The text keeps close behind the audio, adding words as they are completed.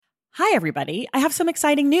Hi, everybody. I have some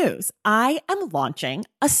exciting news. I am launching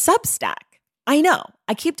a Substack. I know,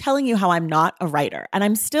 I keep telling you how I'm not a writer, and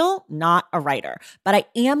I'm still not a writer, but I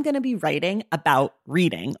am going to be writing about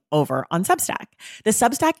reading over on Substack. The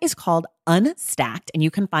Substack is called Unstacked, and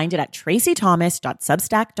you can find it at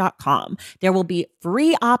traceythomas.substack.com. There will be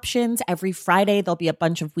free options every Friday. There'll be a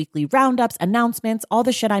bunch of weekly roundups, announcements, all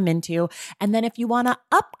the shit I'm into. And then if you want to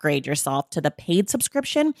upgrade yourself to the paid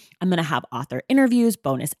subscription, I'm going to have author interviews,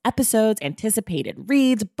 bonus episodes, anticipated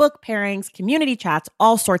reads, book pairings, community chats,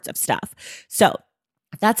 all sorts of stuff. So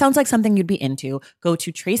if that sounds like something you'd be into, go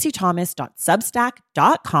to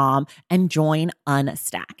traceythomas.substack.com and join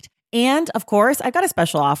Unstacked. And of course, I've got a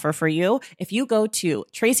special offer for you. If you go to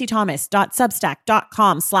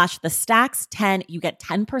traceythomas.substack.com/thestacks10, you get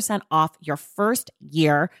 10% off your first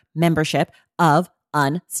year membership of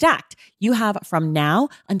Unstacked. You have from now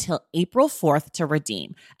until April 4th to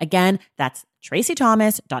redeem. Again, that's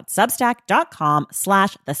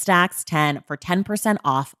traceythomas.substack.com/thestacks10 for 10%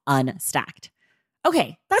 off Unstacked.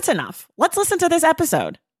 Okay, that's enough. Let's listen to this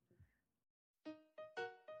episode.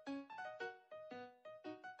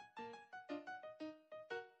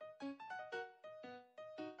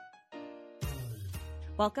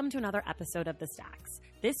 Welcome to another episode of The Stacks.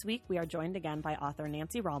 This week, we are joined again by author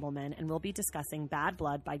Nancy Rommelmann, and we'll be discussing Bad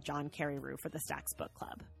Blood by John Carreyrou for the Stacks Book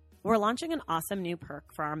Club. We're launching an awesome new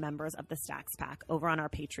perk for our members of the Stacks Pack over on our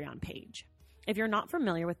Patreon page. If you're not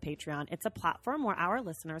familiar with Patreon, it's a platform where our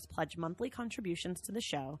listeners pledge monthly contributions to the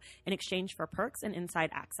show in exchange for perks and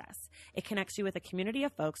inside access. It connects you with a community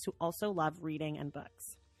of folks who also love reading and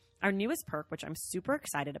books. Our newest perk, which I'm super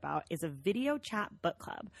excited about, is a video chat book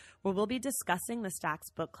club where we'll be discussing the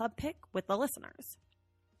Stacks Book Club pick with the listeners.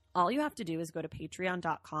 All you have to do is go to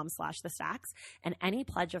patreon.com/thestacks, and any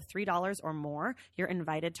pledge of $3 or more, you're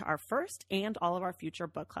invited to our first and all of our future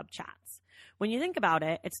book club chats. When you think about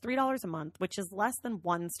it, it's $3 a month, which is less than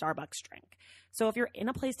one Starbucks drink. So if you're in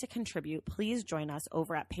a place to contribute, please join us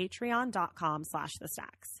over at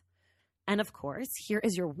patreon.com/thestacks. And of course, here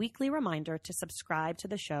is your weekly reminder to subscribe to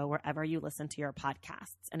the show wherever you listen to your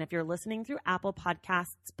podcasts. And if you're listening through Apple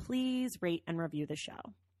Podcasts, please rate and review the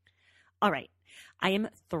show. All right, I am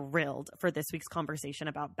thrilled for this week's conversation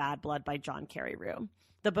about Bad Blood by John Carreyrou.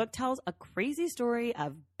 The book tells a crazy story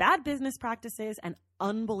of bad business practices and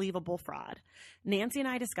unbelievable fraud. Nancy and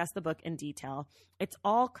I discussed the book in detail. It's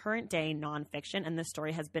all current day nonfiction, and this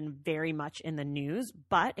story has been very much in the news.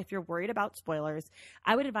 But if you're worried about spoilers,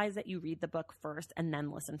 I would advise that you read the book first and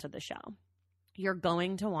then listen to the show. You're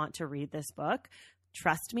going to want to read this book.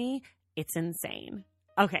 Trust me, it's insane.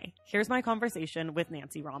 Okay, here's my conversation with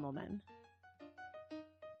Nancy Rommelmann.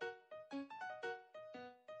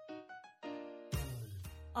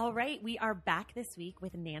 All right, we are back this week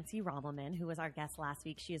with Nancy Rommelmann, who was our guest last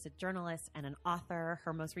week. She is a journalist and an author.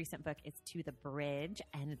 Her most recent book is To the Bridge.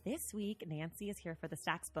 And this week, Nancy is here for the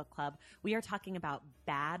Stacks Book Club. We are talking about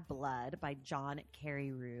Bad Blood by John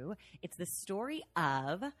Carreyrou. It's the story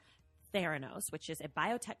of Theranos, which is a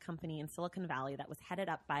biotech company in Silicon Valley that was headed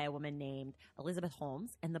up by a woman named Elizabeth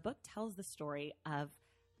Holmes. And the book tells the story of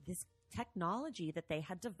this technology that they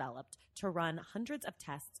had developed to run hundreds of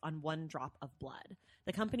tests on one drop of blood.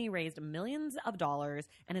 The company raised millions of dollars,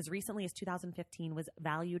 and as recently as 2015 was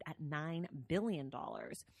valued at $9 billion.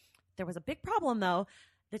 There was a big problem, though.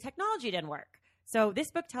 The technology didn't work. So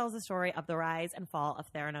this book tells the story of the rise and fall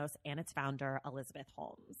of Theranos and its founder, Elizabeth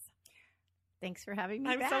Holmes. Thanks for having me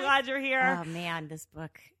I'm back. so glad you're here. Oh, man, this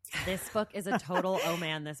book. This book is a total, oh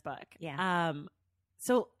man, this book. Yeah.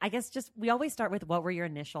 So I guess just we always start with what were your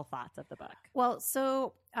initial thoughts of the book? Well,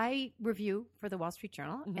 so I review for the Wall Street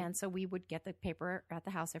Journal, Mm-hmm. and so we would get the paper at the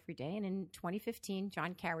house every day. And in 2015,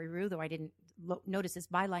 John Carreyrou, though I didn't notice his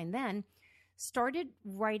byline then, started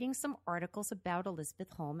writing some articles about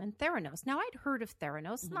Elizabeth Holmes and Theranos. Now, I'd heard of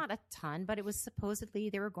Theranos, Mm-hmm. not a ton, but it was supposedly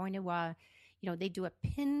they were going to, they do a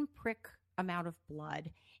pinprick amount of blood.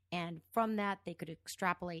 And from that, they could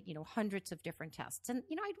extrapolate, hundreds of different tests. And,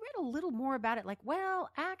 I'd read a little more about it, like, well,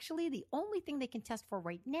 actually, the only thing they can test for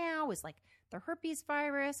right now is like the herpes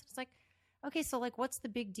virus. It's like, okay, so like, what's the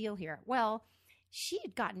big deal here? Well, she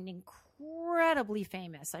had gotten incredibly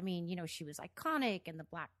famous. I mean, she was iconic in the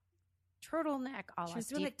black turtleneck, She was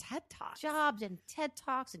doing like TED Talks. Jobs and TED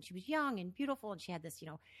Talks, and she was young and beautiful, and she had this,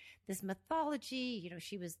 this mythology.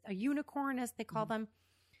 She was a unicorn, as they call them.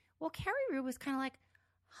 Well, Carreyrou was kind of like,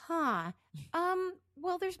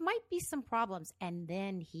 well, there's might be some problems. And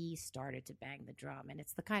then he started to bang the drum. And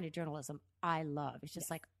it's the kind of journalism I love. It's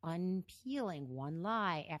just like unpeeling one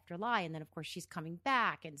lie after lie. And then, of course, she's coming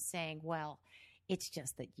back and saying, well, it's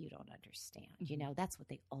just that you don't understand. That's what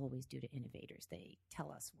they always do to innovators. They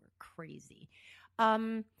tell us we're crazy.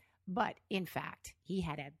 But in fact, he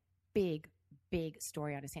had a big, big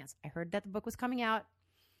story on his hands. I heard that the book was coming out,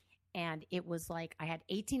 and it was like I had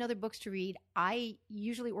 18 other books to read. I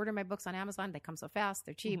usually order my books on Amazon. They come so fast.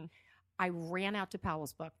 They're cheap. I ran out to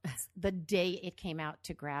Powell's book the day it came out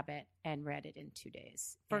to grab it and read it in 2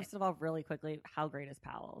 days. First of all, really quickly, how great is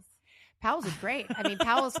Powell's? Powell's is great. I mean,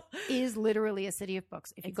 Powell's is literally a city of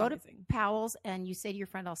books. If you go amazing. to Powell's and you say to your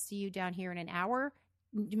friend, I'll see you down here in an hour,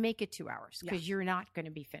 make it 2 hours because you're not going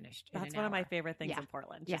to be finished. That's one of my favorite things in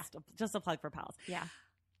Portland. Just a plug for Powell's. Yeah.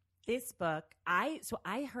 This book, I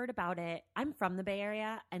heard about it. I'm from the Bay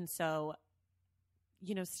Area. And so,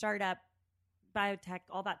 startup, biotech,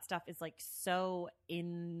 all that stuff is like so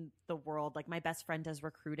in the world. Like my best friend does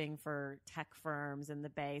recruiting for tech firms in the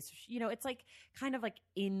Bay. So, it's like kind of like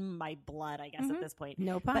in my blood, I guess, at this point.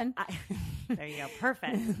 No pun. There you go.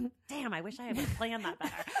 Perfect. Damn, I wish I had planned that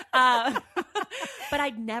better. But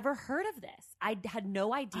I'd never heard of this. I had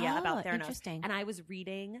no idea about Theranos. Interesting. And I was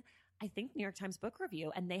reading, I think, New York Times Book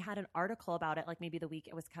Review, and they had an article about it, like maybe the week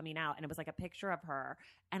it was coming out, and it was like a picture of her.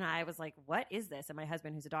 And I was like, what is this? And my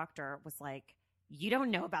husband, who's a doctor, was like, you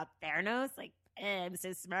don't know about Theranos? Like, I'm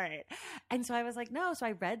so smart. And so I was like, no. So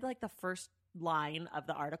I read like the first line of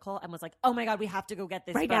the article and was like, oh my God, we have to go get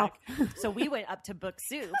this right book. now. So we went up to Book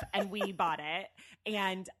Soup and we bought it.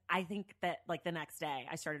 And I think that like the next day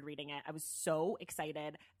I started reading it. I was so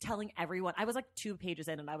excited, telling everyone. I was like 2 pages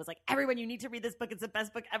in and I was like, everyone, you need to read this book. It's the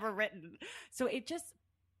best book ever written. So it just,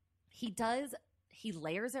 he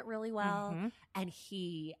layers it really well. And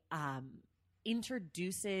he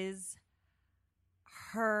introduces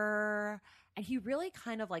her, and he really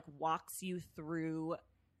kind of like walks you through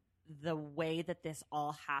the way that this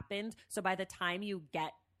all happened. So by the time you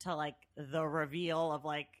get to like the reveal of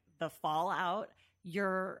like the fallout,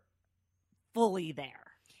 you're fully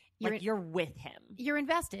there. You're with him. You're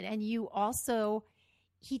invested. And you also,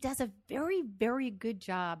 he does a very, very good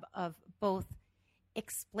job of both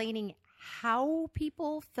explaining how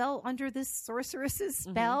people fell under this sorceress's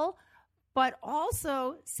spell, but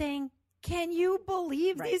also saying, can you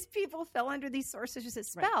believe these people fell under these sorceresses'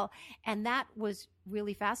 spell? Right. And that was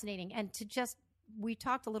really fascinating. And we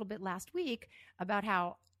talked a little bit last week about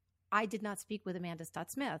how I did not speak with Amanda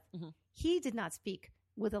Stott-Smith. He did not speak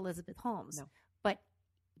with Elizabeth Holmes. No. But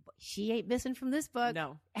she ain't missing from this book.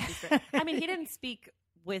 No. I mean, he didn't speak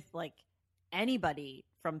with like anybody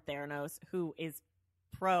from Theranos who is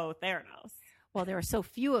pro Theranos. Well, there are so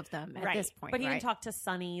few of them at this point. But he didn't talk to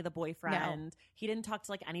Sonny, the boyfriend. No. He didn't talk to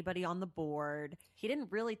like anybody on the board. He didn't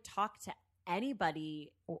really talk to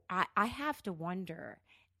anybody. I have to wonder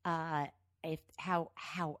if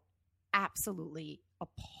how absolutely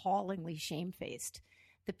appallingly shamefaced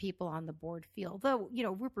the people on the board feel. Though,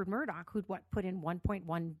 Rupert Murdoch, who'd put in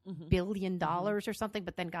 $1.1 billion or something,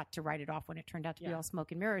 but then got to write it off when it turned out to be all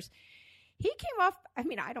smoke and mirrors. He came off, I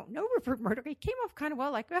mean, I don't know Rupert Murdoch. He came off kind of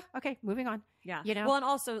well, like, okay, moving on. Yeah. Well, and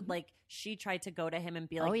also, like, she tried to go to him and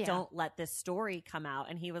be like, don't let this story come out.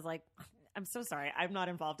 And he was like, I'm so sorry. I'm not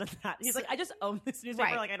involved in that. He's like, I just own this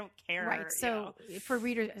newspaper. Like, I don't care. Right. So for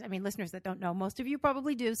readers, I mean, listeners that don't know, most of you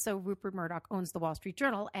probably do. So Rupert Murdoch owns the Wall Street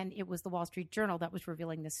Journal, and it was the Wall Street Journal that was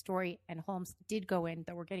revealing this story. And Holmes did go in,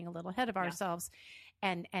 though we're getting a little ahead of ourselves,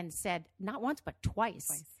 and said not once, but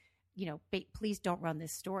twice. Please don't run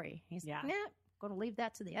this story. He's going to leave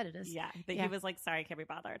that to the editors. But he was like, sorry, I can't be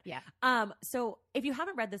bothered. So if you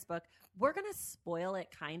haven't read this book, we're going to spoil it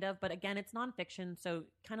kind of, but again, it's nonfiction. So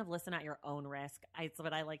kind of listen at your own risk. It's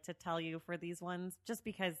what I like to tell you for these ones, just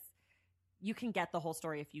because you can get the whole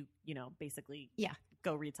story if you, basically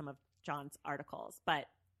go read some of John's articles, but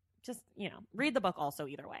just, read the book also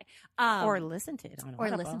either way. Or listen to it on Audible.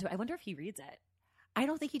 Or listen to it. I wonder if he reads it. I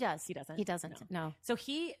don't think he does. He doesn't? He doesn't. No. So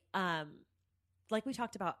he, like we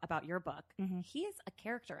talked about your book, he is a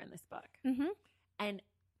character in this book. And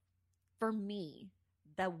for me,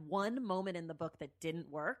 the one moment in the book that didn't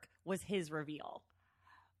work was his reveal.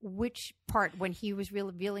 Which part? When he was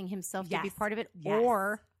revealing himself to be part of it? Yes.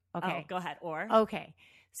 Or, okay. Oh, go ahead. Or. Okay.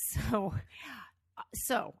 So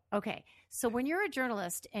when you're a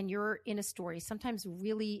journalist and you're in a story, sometimes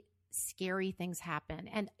really scary things happen,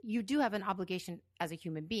 and you do have an obligation as a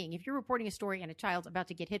human being. If you're reporting a story and a child's about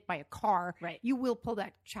to get hit by a car, you will pull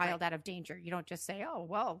that child out of danger. You don't just say, oh,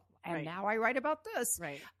 well, and now I write about this.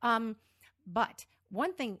 But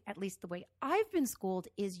one thing, at least the way I've been schooled,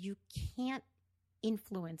 is you can't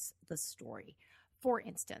influence the story. For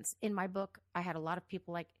instance, in my book, I had a lot of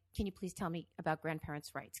people like, can you please tell me about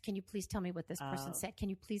grandparents' rights? Can you please tell me what this person said? Can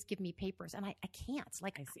you please give me papers? And I can't.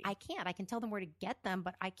 Like, I can't. I can tell them where to get them,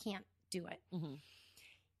 but I can't do it.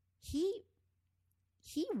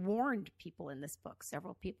 He warned people in this book,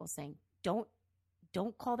 several people, saying, don't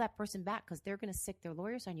don't call that person back because they're going to sick their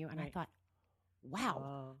lawyers on you. And I thought,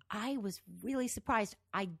 wow, I was really surprised.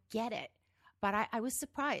 I get it. But I was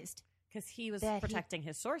surprised. Because he was protecting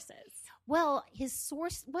his sources. Well,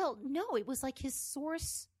 no, it was like his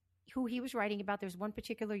source who he was writing about. There's one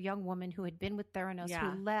particular young woman who had been with Theranos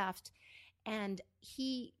who left. And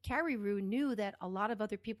Carreyrou knew that a lot of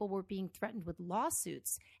other people were being threatened with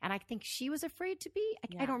lawsuits. And I think she was afraid to be.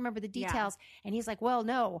 I don't remember the details. Yeah. And he's like, well,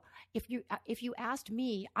 no, if you asked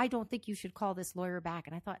me, I don't think you should call this lawyer back.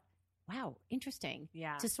 And I thought, wow, interesting.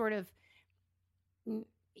 Yeah. To sort of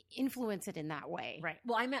influence it in that way. Right.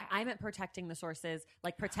 Well, I meant protecting the sources,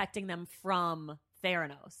 like protecting them from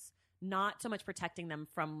Theranos, not so much protecting them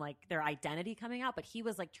from like their identity coming out, but he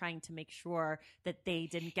was like trying to make sure that they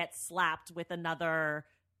didn't get slapped with another,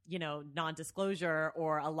 non-disclosure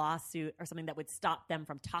or a lawsuit or something that would stop them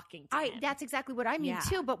from talking to him. That's exactly what I mean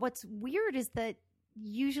too. But what's weird is that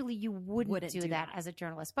usually you wouldn't do that as a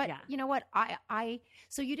journalist. But you know what?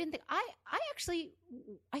 So you didn't think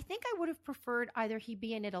I think I would have preferred either he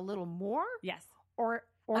be in it a little more. Yes. Or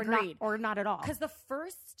not at all. Because the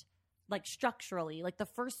first, like structurally, like the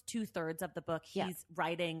first 2/3 of the book, he's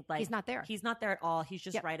writing like he's not there. He's not there at all. He's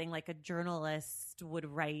just writing like a journalist would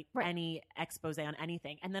write any expose on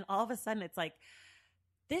anything. And then all of a sudden it's like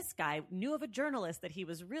this guy knew of a journalist that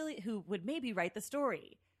who would maybe write the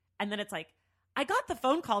story. And then it's like, I got the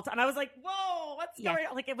phone call and I was like, whoa, what's going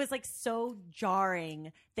on? Like, it was like so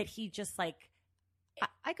jarring that he just like.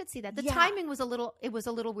 I could see that. The timing was a little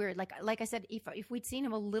weird. Like I said, if we'd seen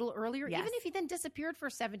him a little earlier, even if he then disappeared for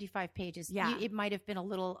 75 pages, it might have been a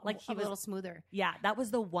little smoother. Yeah. That was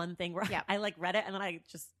the one thing where I like read it and then I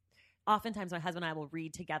just, oftentimes my husband and I will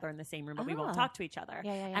read together in the same room, but we won't talk to each other.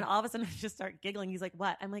 Yeah. And all of a sudden I just start giggling. He's like,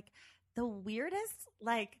 what? I'm like, the weirdest,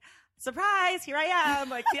 like, surprise, here I am,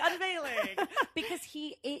 like the unveiling. Because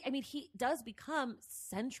he does become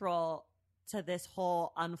central to this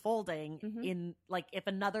whole unfolding in like, if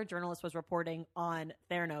another journalist was reporting on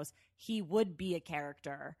Theranos, he would be a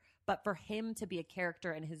character. But for him to be a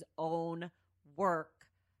character in his own work,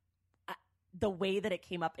 the way that it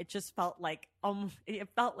came up, it just felt like, it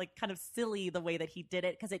felt like kind of silly the way that he did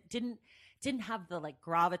it. Cause it didn't have the like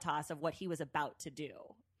gravitas of what he was about to do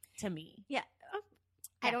to me. Yeah.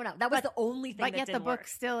 I don't know. That was the only thing that didn't work. But yet the book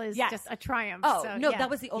still is just a triumph. Oh, so, no, that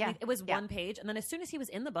was the only, it was one page. And then as soon as he was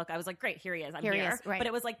in the book, I was like, great, here he is. I'm here. Right. But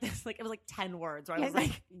it was like this, like, it was like 10 words where I was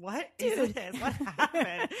like, what is this? What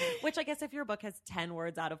happened? Which I guess if your book has 10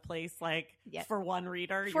 words out of place, like for one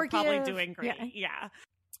reader, you're probably doing great. Yeah.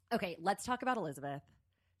 Okay. Let's talk about Elizabeth.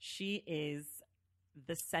 She is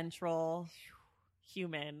the central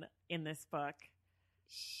human in this book.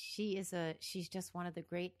 She's just one of the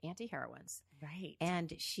great anti-heroines. Right.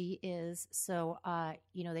 And she is, so,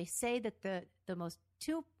 they say that the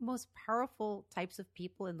two most powerful types of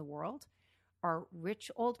people in the world are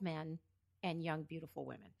rich old men and young, beautiful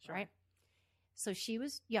women, right? So she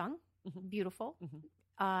was young, beautiful,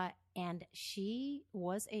 and she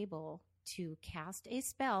was able to cast a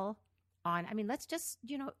spell on, let's just,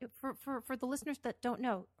 for the listeners that don't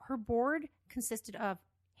know, her board consisted of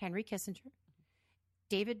Henry Kissinger,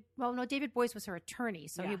 David Boies was her attorney,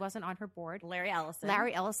 so he wasn't on her board. Larry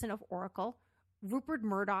Ellison of Oracle. Rupert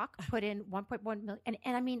Murdoch put in 1.1 million.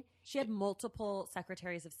 And she had multiple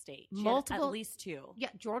secretaries of state. At least two. Yeah,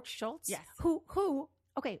 George Shultz. Yes. Who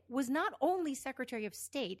was not only Secretary of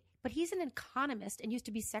State, but he's an economist and used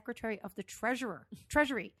to be Secretary of the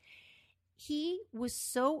Treasury. He was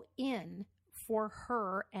so in for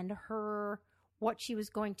her and what she was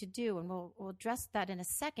going to do, and we'll address that in a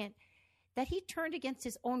second, that he turned against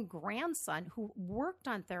his own grandson who worked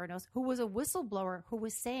on Theranos, who was a whistleblower, who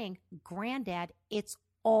was saying, Granddad, it's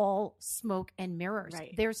all smoke and mirrors.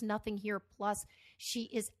 Right. There's nothing here. Plus, she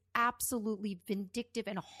is absolutely vindictive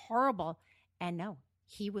and horrible. And no,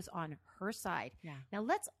 he was on her side. Yeah. Now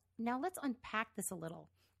let's unpack this a little.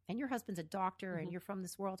 And your husband's a doctor and you're from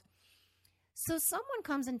this world. So someone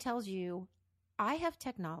comes and tells you, I have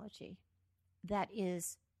technology that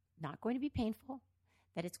is not going to be painful,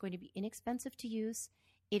 that it's going to be inexpensive to use.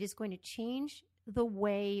 It is going to change the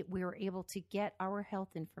way we are able to get our health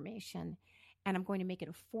information. And I'm going to make it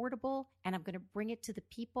affordable and I'm going to bring it to the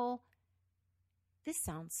people. This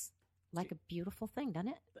sounds like a beautiful thing, doesn't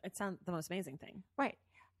it? It sounds the most amazing thing. Right.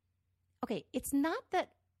 Okay. It's not that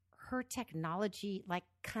her technology like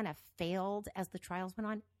kind of failed as the trials went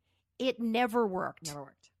on. It never worked.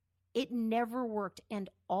 It never worked. And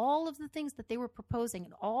all of the things that they were proposing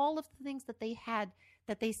and all of the things that they had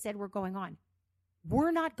that they said were going on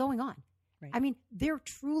were not going on. Right. There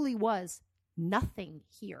truly was nothing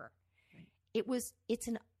here. Right. It's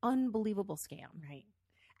an unbelievable scam. Right.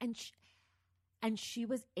 And And she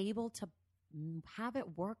was able to have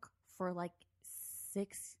it work for like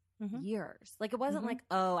 6 years. Like, it wasn't like,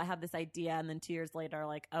 oh, I have this idea, and then 2 years later,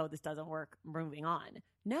 like, oh, this doesn't work, moving on.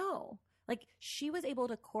 No. Like, she was able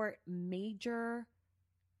to court major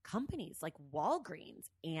companies like Walgreens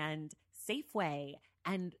and Safeway,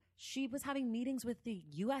 and she was having meetings with the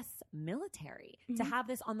U.S. military to have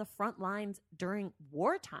this on the front lines during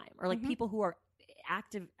wartime, or like people who are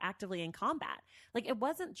actively in combat. Like, it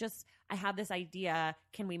wasn't just, I have this idea,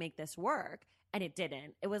 can we make this work? And it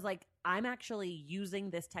didn't. It was like, I'm actually using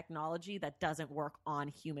this technology that doesn't work on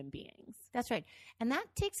human beings. That's right. And that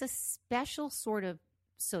takes a special sort of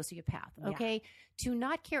sociopath, okay, to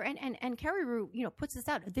not care. And Carreyrou, puts this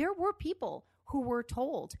out. There were people who were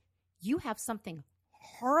told, you have something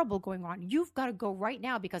horrible going on. You've got to go right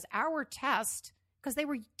now because our test, because they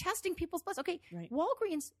were testing people's blood. Okay,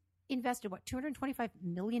 Walgreens invested, $225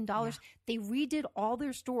 million. Yeah. They redid all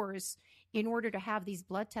their stores in order to have these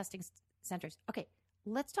blood testing centers. Okay,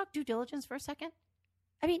 let's talk due diligence for a second.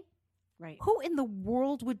 I mean, who in the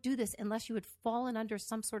world would do this unless you had fallen under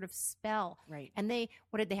some sort of spell? Right. And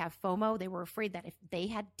what did they have? FOMO. They were afraid that if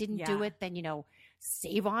they didn't do it, then,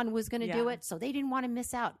 Save On was going to do it. So they didn't want to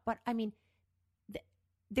miss out. But I mean,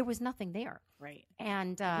 there was nothing there. Right.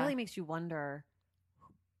 And it really makes you wonder,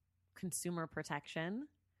 consumer protection,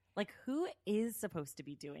 like, who is supposed to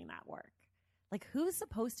be doing that work? Like, who's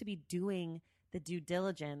supposed to be doing the due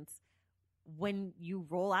diligence when you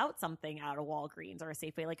roll out something out of Walgreens or a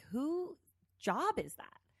Safeway? Like, whose job is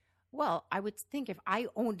that? Well, I would think if I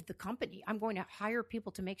owned the company, I'm going to hire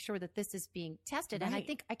people to make sure that this is being tested. And I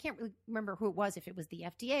think, I can't really remember who it was, if it was the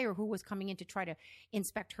FDA or who was coming in to try to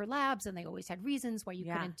inspect her labs, and they always had reasons why you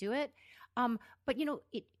couldn't do it. But,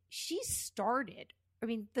 she started, I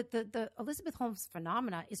mean, the Elizabeth Holmes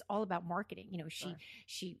phenomena is all about marketing.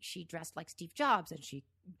 She dressed like Steve Jobs, and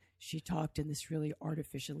she talked in this really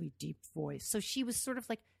artificially deep voice. So she was sort of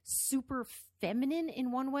like super feminine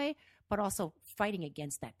in one way, but also fighting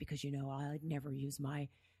against that because, I'd never use my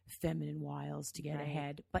feminine wiles to get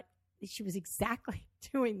ahead. But she was exactly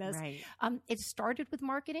doing this. Right. It started with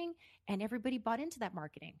marketing, and everybody bought into that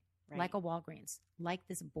marketing, like a Walgreens, like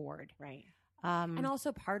this board. Right. And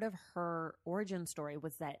also part of her origin story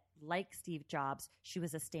was that, like Steve Jobs, she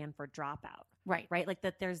was a Stanford dropout. Right. Right. Like,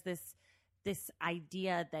 that there's this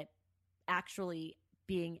idea that actually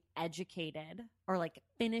being educated or like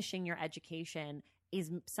finishing your education is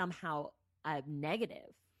somehow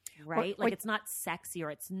negative, right? Like, it's not sexy,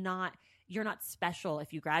 or you're not special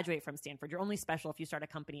if you graduate from Stanford. You're only special if you start a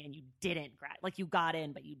company and you didn't like, you got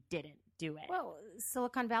in, but you didn't do it. Well,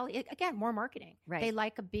 Silicon Valley, again, more marketing. Right. They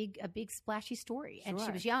like a big splashy story. And she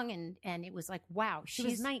was young, and it was like, wow. She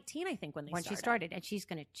was 19, I think, when she started, and she's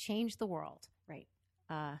going to change the world. Right.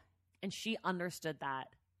 And she understood that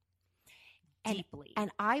deeply. And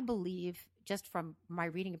I believe, just from my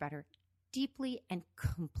reading about her, deeply and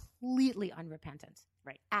completely unrepentant.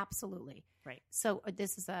 Right. Absolutely. Right. So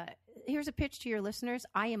here's a pitch to your listeners.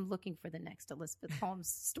 I am looking for the next Elizabeth Holmes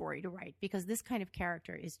story to write, because this kind of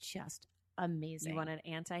character is just amazing. You want an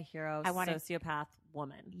anti-hero, sociopath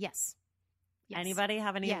woman. Yes. Anybody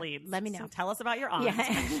have any leads? Let me know. So tell us about your aunt. Yeah.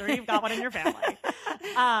 I'm sure you've got one in your family.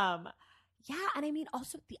 And I mean,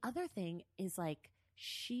 also the other thing is, like,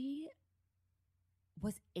 she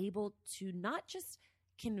was able to not just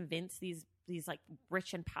convince these like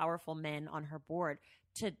rich and powerful men on her board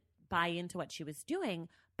to buy into what she was doing,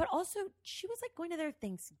 but also she was like going to their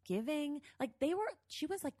Thanksgiving. Like, she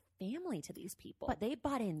was like family to these people. But they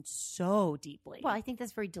bought in so deeply. Well, I think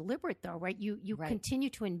that's very deliberate, though, right? You continue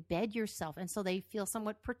to embed yourself, and so they feel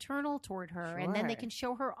somewhat paternal toward her, and then they can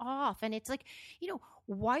show her off. And it's like,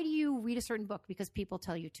 why do you read a certain book? Because people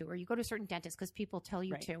tell you to, or you go to a certain dentist because people tell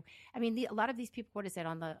you to. I mean, a lot of these people, what is it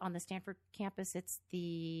on the Stanford campus? It's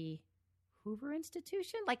the Hoover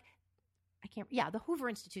Institution, the Hoover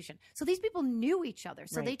Institution. So these people knew each other.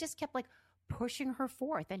 So they just kept like pushing her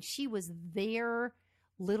forth, and she was their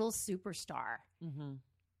little superstar. Mm-hmm.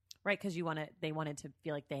 Right. Because they wanted to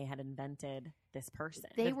feel like they had invented this person.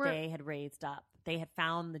 They had raised up. They had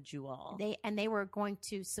found the jewel. They were going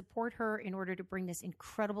to support her in order to bring this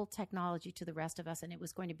incredible technology to the rest of us. And it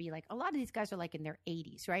was going to be like, a lot of these guys are like in their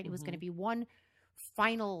 80s, right? Mm-hmm. It was going to be one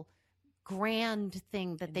final grand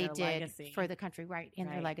thing that they did for the country, right? In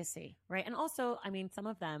their legacy. Right. And also, I mean, some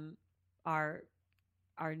of them are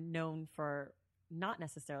known for not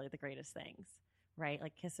necessarily the greatest things, right?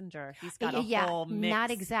 Like Kissinger, he's got a whole mixed...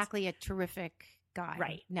 not exactly a terrific guy.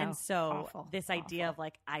 Right. No, and so this idea of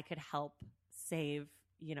like, I could help save,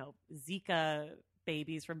 Zika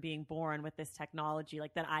babies from being born with this technology,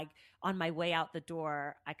 like that on my way out the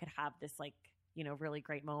door, I could have this like, really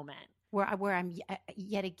great moment. where I'm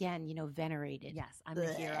yet again, venerated. Yes, I'm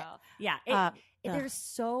the hero. Yeah, there's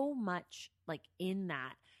so much like in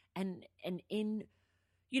that, and in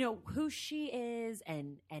who she is,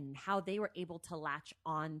 and how they were able to latch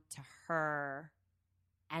on to her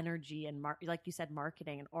energy and like you said,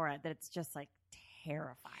 marketing and aura, that it's just like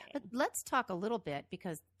terrifying. But let's talk a little bit,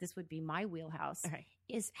 because this would be my wheelhouse. Okay.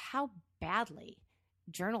 Is how badly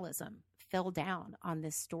journalism fell down on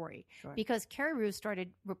this story. Sure. Because Carreyrou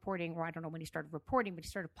started reporting, or I don't know when he started reporting, but he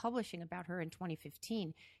started publishing about her in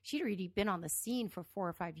 2015. She'd already been on the scene for 4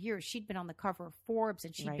 or 5 years. She'd been on the cover of Forbes,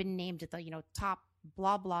 and she'd been named at the top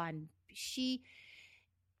blah blah, and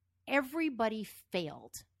everybody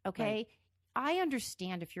failed. Okay. Right. I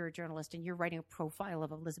understand if you're a journalist and you're writing a profile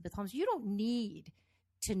of Elizabeth Holmes, you don't need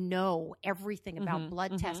to know everything about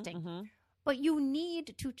blood testing, but you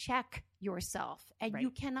need to check yourself, and you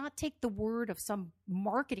cannot take the word of some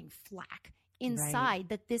marketing flack inside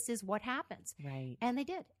that this is what happens. Right. And they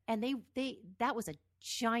did. And they that was a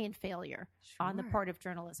giant failure on the part of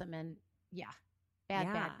journalism. And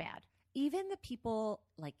bad. Even the people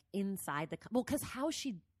like inside because how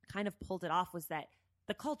she kind of pulled it off was that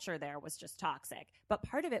the culture there was just toxic. But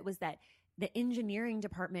part of it was that the engineering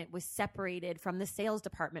department was separated from the sales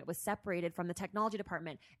department, was separated from the technology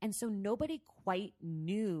department. And so nobody quite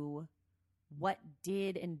knew what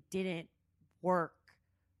did and didn't work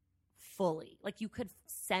fully. Like you could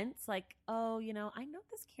sense like, oh, I know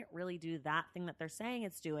this can't really do that thing that they're saying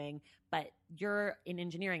it's doing, but you're in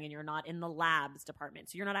engineering and you're not in the labs department.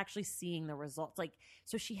 So you're not actually seeing the results. Like,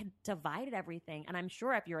 so she had divided everything. And I'm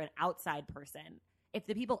sure if you're an outside person, if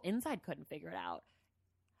the people inside couldn't figure it out,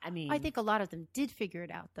 I think a lot of them did figure it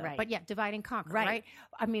out, though. Right. But divide and conquer, right?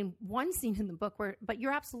 I mean, one scene in the book but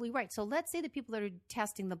you're absolutely right. So let's say the people that are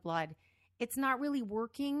testing the blood, it's not really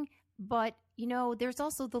working, but, there's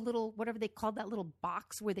also the little, whatever they called that little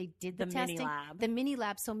box where they did the testing. Mini lab. The mini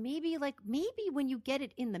lab. So maybe when you get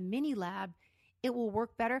it in the mini lab, it will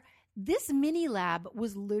work better. This mini lab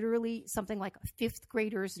was literally something like 5th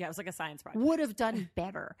graders. Yeah, it was like a science project. Would have done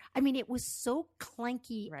better. I mean, it was so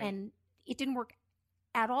clunky and it didn't work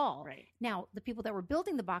at all. Right. Now, the people that were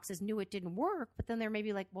building the boxes knew it didn't work, but then they're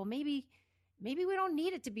maybe like, well, maybe we don't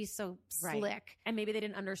need it to be so slick. And maybe they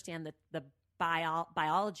didn't understand the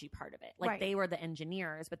biology part of it. Like they were the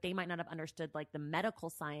engineers, but they might not have understood like the medical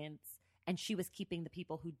science, and she was keeping the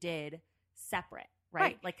people who did separate.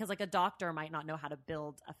 Right. Like, because like a doctor might not know how to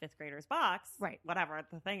build a 5th grader's box. Right. Whatever,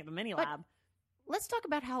 the mini lab. Let's talk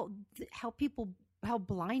about how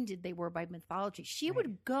blinded they were by mythology. She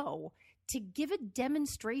would go to give a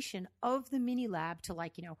demonstration of the mini lab to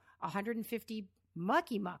 150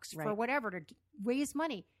 mucky mucks for whatever to raise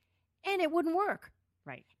money. And it wouldn't work.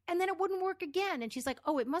 Right. And then it wouldn't work again. And she's like,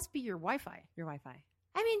 oh, it must be your Wi-Fi. Your Wi-Fi.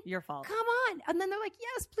 I mean, your fault. Come on. And then they're like,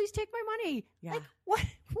 yes, please take my money. Yeah. Like,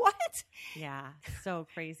 what? Yeah. So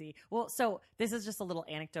crazy. Well, so this is just a little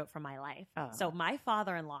anecdote from my life. So my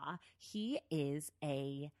father-in-law, he's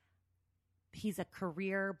a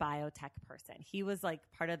career biotech person. He was like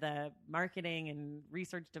part of the marketing and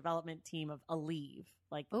research development team of Aleve.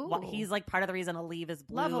 Like he's like part of the reason Aleve is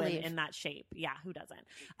blue and in that shape. Yeah. Who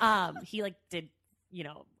doesn't? He like did,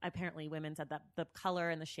 apparently women said that the color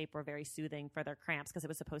and the shape were very soothing for their cramps because it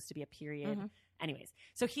was supposed to be a period. Anyways,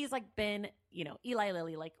 so he's like been, Eli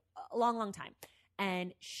Lilly, like a long, long time.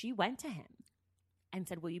 And she went to him and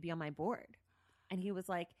said, will you be on my board? And he was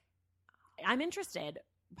like, I'm interested.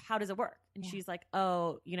 How does it work? And she's like,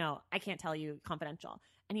 oh, I can't tell you, confidential.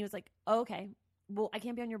 And he was like, oh, okay, well, I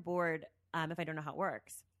can't be on your board if I don't know how it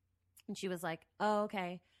works. And she was like, oh,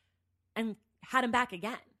 okay. And had him back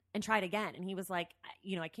again and tried again. And he was like,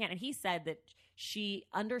 I can't. And he said that she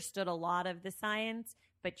understood a lot of the science,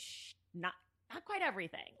 but not quite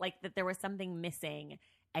everything. Like that there was something missing.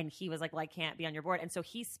 And he was like, well, I can't be on your board. And so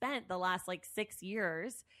he spent the last 6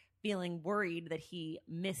 years feeling worried that he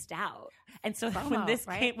missed out. And so when this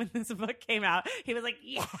book came out, he was like,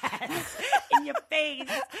 yes, in your face,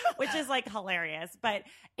 which is like hilarious. But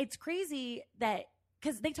it's crazy that,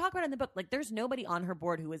 because they talk about it in the book, like there's nobody on her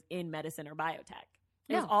board who was in medicine or biotech.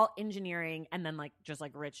 It was all engineering and then just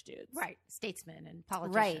rich dudes. Right. Statesmen and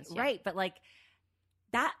politicians. Right. But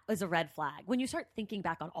that is a red flag. When you start thinking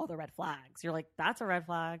back on all the red flags, you're like, that's a red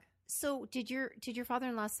flag. So did your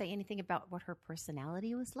father-in-law say anything about what her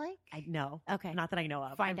personality was like? No. Okay. Not that I know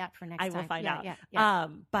of. Find out for next time. I will find out. Yeah.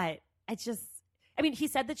 But it's just, he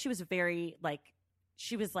said that she was very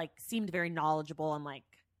seemed very knowledgeable and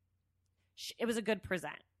it was a good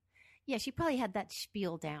present. Yeah, she probably had that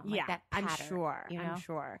spiel down. That pattern, I'm sure. I'm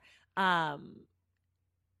sure.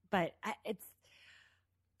 But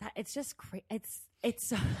it's just crazy. It's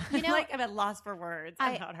so, You know, like I'm at loss for words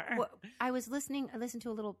about her. I listened to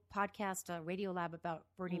a little podcast, Radio Lab, about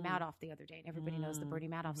Bernie Madoff the other day, and everybody knows the Bernie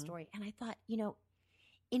Madoff story. And I thought,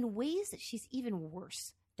 in ways that she's even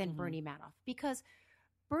worse than Bernie Madoff, because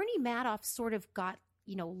Bernie Madoff sort of got,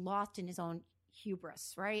 lost in his own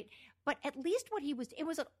hubris, right? But at least it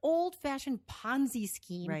was an old-fashioned Ponzi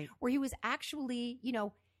scheme where he was actually,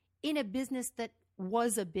 in a business that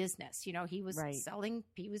was a business. He was selling,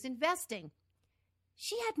 he was investing.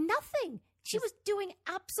 She had nothing. She was doing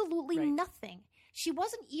absolutely nothing. She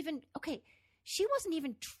wasn't even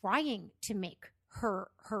trying to make her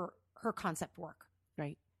concept work.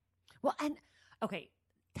 Right. Well, and okay,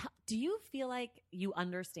 do you feel like you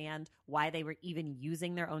understand why they were even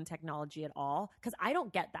using their own technology at all? Because I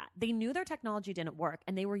don't get that. They knew their technology didn't work,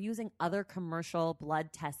 and they were using other commercial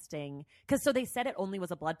blood testing. So they said it only was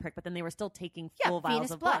a blood prick, but then they were still taking full vials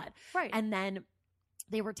of blood. Right. And then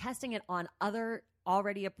they were testing it on other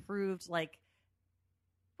already approved,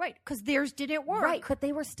 right, because theirs didn't work. Right, but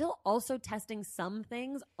they were still also testing some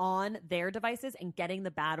things on their devices and getting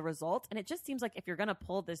the bad results. And it just seems like if you're going to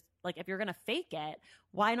pull this, if you're going to fake it,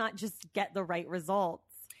 why not just get the right results?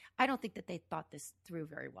 I don't think that they thought this through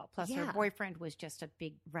very well. Plus, her boyfriend was just a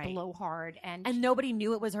big blowhard. And nobody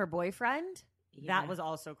knew it was her boyfriend? Yeah. That was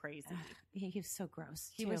also crazy. He was so gross.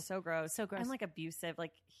 He was so gross. So gross. And abusive.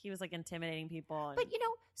 He was intimidating people. And... But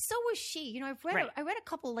so was she. I read a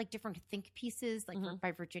couple different think pieces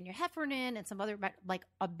by Virginia Heffernan and some other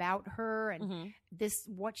about her and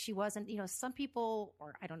what she was. And some people,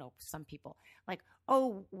 or I don't know, some people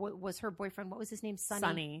was her boyfriend, what was his name?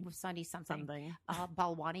 Sonny something.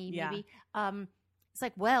 Balwani maybe. It's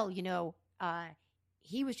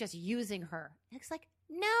he was just using her. It's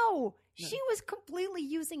no, she was completely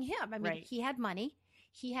using him. I mean, he had money.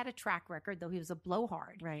 He had a track record, though he was a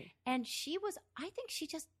blowhard. Right. And she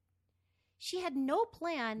had no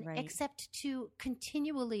plan except to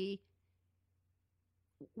continually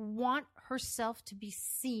want herself to be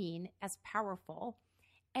seen as powerful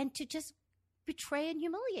and to just betray and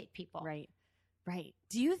humiliate people. Right. Right.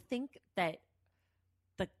 Do you think that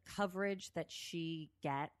the coverage that she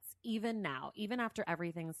gets, even now, even after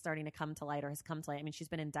everything's starting to come to light or has come to light, I mean, she's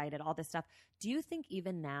been indicted, all this stuff. Do you think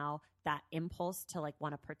even now that impulse to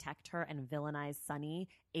want to protect her and villainize Sonny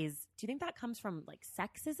do you think that comes from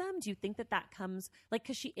sexism? Do you think that comes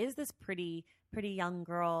because she is this pretty young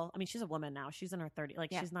girl. I mean, she's a woman now. She's in her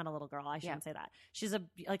 30s. She's not a little girl. I shouldn't say that. She's a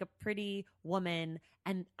pretty woman.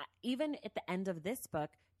 And even at the end of this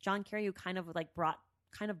book, John Carreyrou kind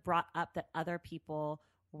of brought up that other people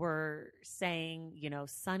were saying,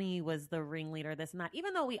 Sonny was the ringleader, this and that,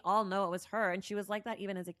 even though we all know it was her. And she was like that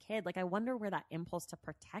even as a kid. I wonder where that impulse to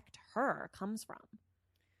protect her comes from.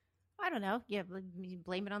 I don't know. Yeah.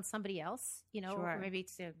 Blame it on somebody else, Sure. Or maybe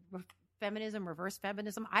it's feminism, reverse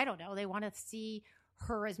feminism. I don't know. They want to see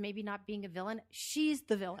her as maybe not being a villain. She's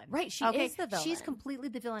the villain. Right. She is the villain. She's completely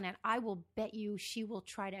the villain. And I will bet you she will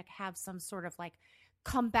try to have some sort of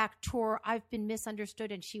comeback tour. I've been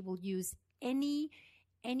misunderstood. And she will use any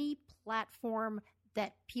platform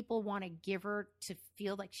that people want to give her to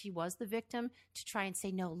feel like she was the victim to try and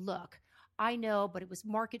say, no, look, I know, but it was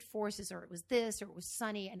market forces or it was this or it was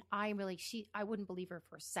Sonny. And I wouldn't believe her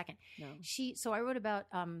for a second. No. So I wrote about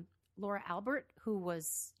Laura Albert, who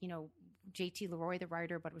was, J.T. Leroy, the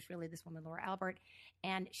writer, but it was really this woman, Laura Albert.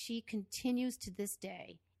 And she continues to this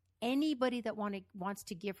day. Anybody that wants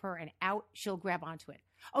to give her an out, she'll grab onto it.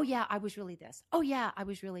 Oh, yeah, I was really this. Oh, yeah, I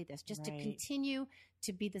was really this. Just to continue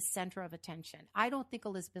to be the center of attention. I don't think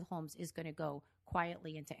Elizabeth Holmes is going to go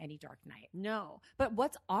quietly into any dark night. No. But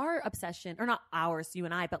what's our obsession, or not ours, you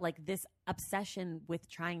and I, but this obsession with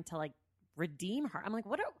trying to redeem her? I'm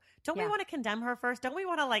don't we want to condemn her first? Don't we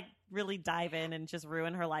want to really dive in and just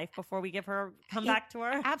ruin her life before we give her comeback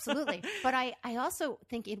tour? Absolutely. But I also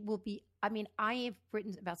think it will be, I mean, I have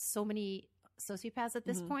written about so many sociopaths at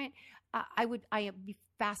this point. I would be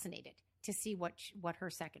fascinated to see what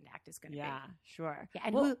her second act is going to be. Yeah, sure. Yeah,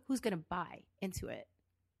 and who's going to buy into it?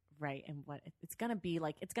 Right. And what it's going to be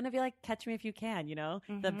like, Catch Me If You Can,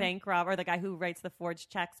 the bank robber, the guy who writes the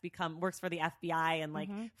forged checks works for the FBI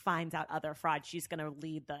and finds out other fraud. She's going to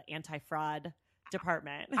lead the anti-fraud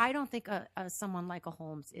department. I don't think someone like a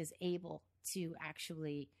Holmes is able to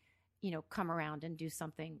actually, come around and do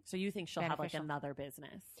something. So you think she'll beneficial. have another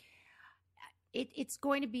business? It's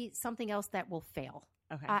going to be something else that will fail.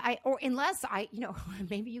 Okay. Or unless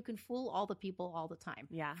maybe you can fool all the people all the time.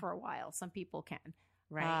 Yeah. For a while. Some people can.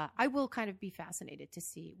 Right. I will kind of be fascinated to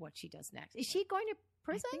see what she does next. Is she going to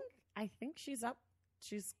prison? I think she's up.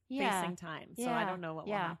 She's facing time. So I don't know what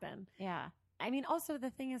will happen. Yeah. I mean, also the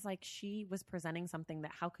thing is, like, she was presenting something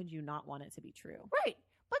that how could you not want it to be true? Right.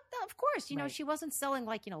 But of course, you know, Right. she wasn't selling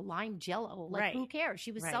like, you know, lime jello. Like, Right. who cares?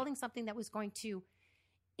 She was Right. selling something that was going to,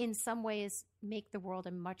 in some ways, make the world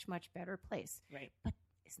a much, much better place. Right. But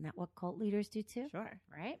isn't that what cult leaders do too? Sure.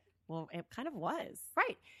 Right? Well, it kind of was.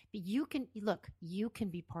 Right. But you can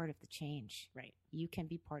be part of the change. Right. You can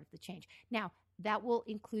be part of the change. Now, that will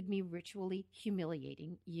include me ritually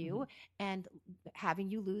humiliating you and having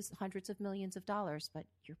you lose hundreds of millions of dollars, but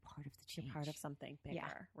you're part of the change. You're part of something bigger.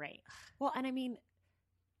 Yeah. Right. Well, and I mean,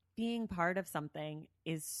 being part of something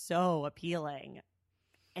is so appealing,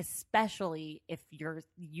 especially if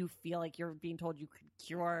you feel like you're being told you could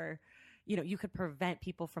cure, you know, you could prevent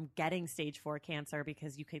people from getting stage 4 cancer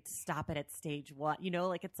because you could stop it at stage 1. You know,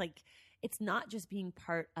 like it's not just being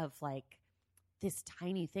part of like this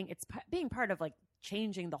tiny thing. It's being part of like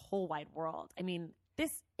changing the whole wide world. I mean,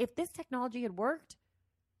 if this technology had worked,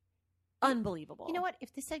 unbelievable. You know what?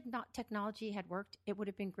 If this technology had worked, it would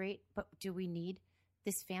have been great. But do we need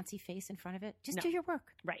this fancy face in front of it? Just do your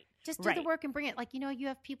work. Right. Just do the work and bring it. Like, you know, you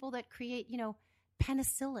have people that create, you know,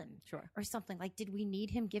 penicillin or something. Like, did we need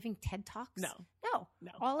him giving TED Talks? No.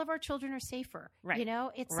 All of our children are safer. Right. You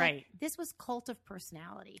know, it's like this was cult of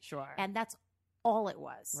personality. Sure. And that's all it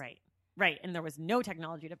was. Right. Right. And there was no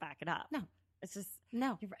technology to back it up. No. It's just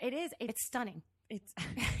no. It is. It's stunning. It's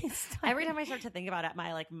every time I start to think about it,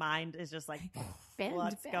 my like mind is just like,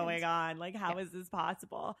 what's going on? Like, how is this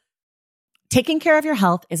possible? Taking care of your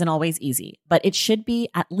health isn't always easy, but it should be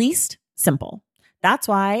at least simple. That's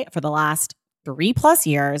why for the last 3+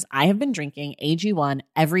 years, I have been drinking AG1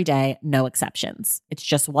 every day, no exceptions. It's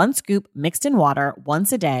just 1 scoop mixed in water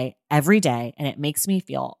once a day, every day, and it makes me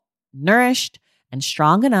feel nourished and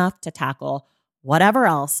strong enough to tackle whatever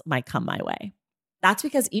else might come my way. That's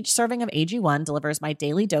because each serving of AG1 delivers my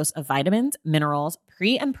daily dose of vitamins, minerals,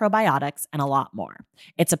 pre- and probiotics, and a lot more.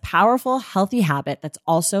 It's a powerful, healthy habit that's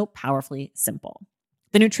also powerfully simple.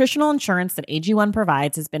 The nutritional insurance that AG1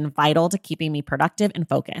 provides has been vital to keeping me productive and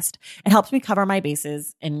focused. It helps me cover my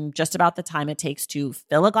bases in just about the time it takes to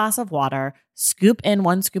fill a glass of water, scoop in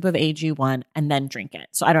 1 scoop of AG1, and then drink it.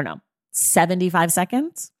 So I don't know, 75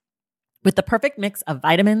 seconds? With the perfect mix of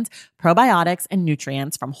vitamins, probiotics, and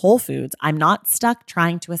nutrients from Whole Foods, I'm not stuck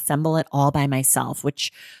trying to assemble it all by myself,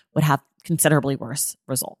 which would have considerably worse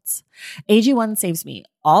results. AG1 saves me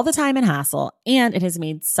all the time and hassle, and it has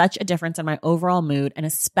made such a difference in my overall mood and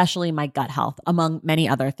especially my gut health, among many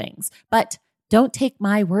other things. But don't take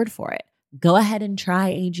my word for it. Go ahead and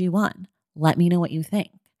try AG1. Let me know what you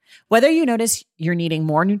think. Whether you notice you're needing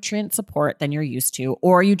more nutrient support than you're used to,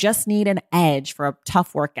 or you just need an edge for a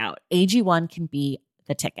tough workout, AG1 can be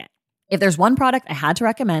the ticket. If there's one product I had to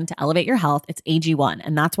recommend to elevate your health, it's AG1,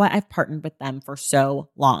 and that's why I've partnered with them for so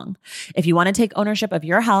long. If you want to take ownership of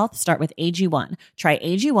your health, start with AG1. Try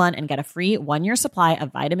AG1 and get a free 1-year supply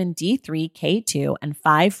of vitamin D3, K2, and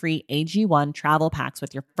 5 free AG1 travel packs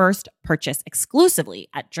with your first purchase exclusively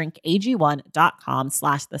at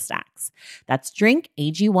drinkag1.com/thestacks. That's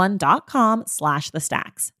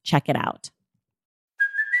drinkag1.com/thestacks. Check it out.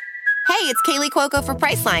 Hey, it's Kaylee Cuoco for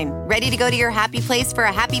Priceline. Ready to go to your happy place for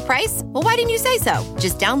a happy price? Well, why didn't you say so?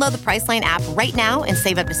 Just download the Priceline app right now and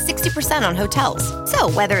save up to 60% on hotels. So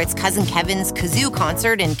whether it's Cousin Kevin's Kazoo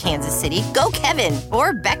Concert in Kansas City, go Kevin,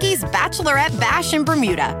 or Becky's Bachelorette Bash in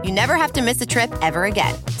Bermuda, you never have to miss a trip ever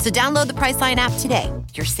again. So download the Priceline app today.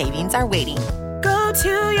 Your savings are waiting. Go to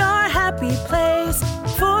your happy place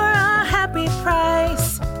for a happy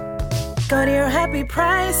price. Go to your happy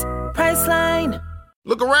price, Priceline.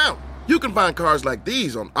 Look around. You can find cars like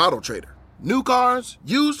these on AutoTrader. New cars,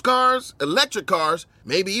 used cars, electric cars,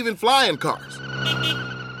 maybe even flying cars.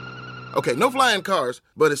 Okay, no flying cars,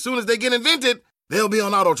 but as soon as they get invented, they'll be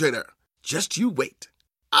on AutoTrader. Just you wait.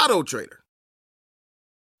 AutoTrader.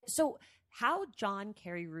 So how John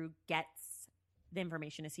Carreyrou gets the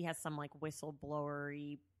information is he has some like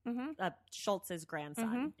whistleblowery. Schultz's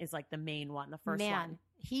grandson is like the main one, the first one.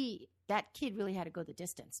 That kid really had to go the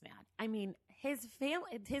distance, man. I mean, his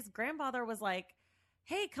grandfather was like,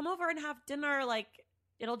 hey, come over and have dinner. Like,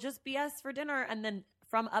 it'll just be us for dinner. And then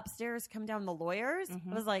from upstairs come down the lawyers.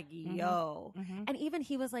 It was like, yo. And even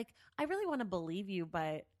he was like, I really want to believe you,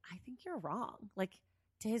 but I think you're wrong. Like,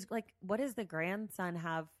 what does the grandson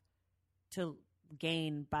have to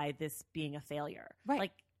gain by this being a failure? Right.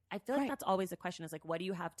 Like, I feel like that's always the question is like, what do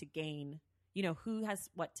you have to gain? You know, who has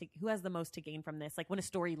the most to gain from this? Like when a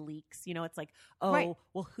story leaks, you know, it's like, well,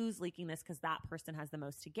 who's leaking this? Because that person has the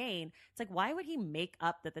most to gain. It's like, why would he make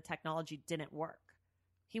up that the technology didn't work?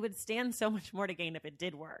 He would stand so much more to gain if it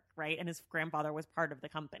did work, right? And his grandfather was part of the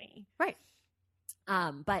company. Right.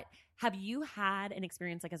 But have you had an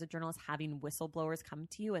experience, like as a journalist, having whistleblowers come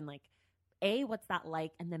to you and like, A, what's that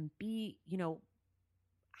like? And then B,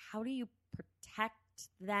 how do you protect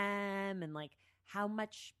them? And like, how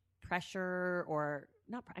much pressure or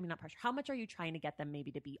not pressure, how much are you trying to get them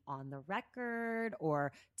maybe to be on the record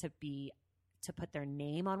or to put their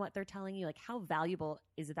name on what they're telling you? Like, how valuable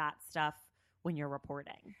is that stuff when you're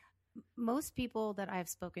reporting? Most people that I've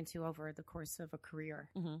spoken to over the course of a career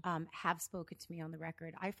have spoken to me on the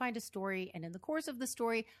record. I find a story, and in the course of the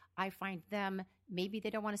story, I find them, maybe they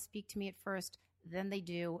don't want to speak to me at first, then they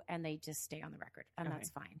do, and they just stay on the record, and that's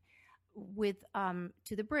fine. With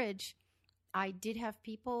To the Bridge, I did have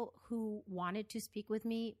people who wanted to speak with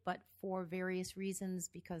me, but for various reasons,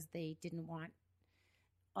 because they didn't want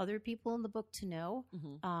other people in the book to know.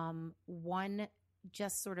 One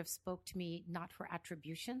just sort of spoke to me not for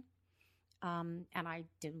attribution. And I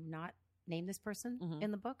do not name this person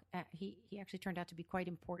in the book. He actually turned out to be quite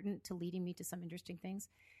important to leading me to some interesting things.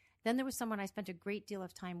 Then there was someone I spent a great deal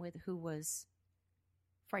of time with who was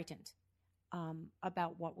frightened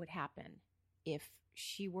about what would happen if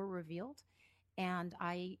she were revealed. And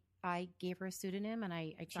I gave her a pseudonym, and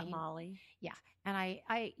I changed Molly. Yeah. And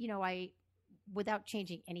I without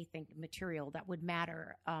changing anything material that would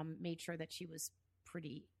matter, made sure that she was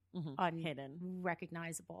pretty hidden,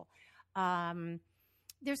 recognizable.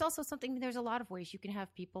 There's also there's a lot of ways you can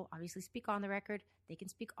have people obviously speak on the record. They can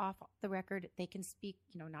speak off the record. They can speak,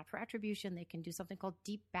 not for attribution. They can do something called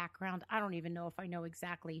deep background. I don't even know if I know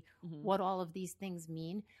exactly what all of these things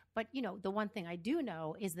mean. But, the one thing I do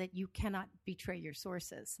know is that you cannot betray your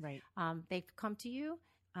sources. Right. They've come to you.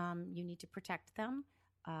 You need to protect them.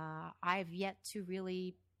 I've yet to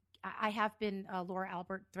really – I have been Laura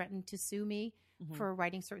Albert threatened to sue me for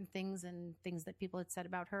writing certain things and things that people had said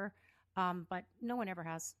about her. But no one ever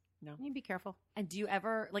has. No. You be careful. And do you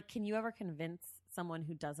ever, can you ever convince someone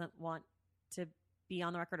who doesn't want to be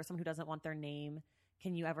on the record or someone who doesn't want their name?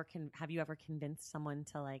 Have you ever convinced someone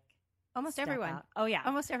to almost everyone. Out? Oh yeah.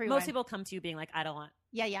 Almost everyone. Most people come to you being like, I don't want.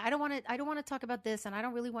 Yeah. I don't want to talk about this, and I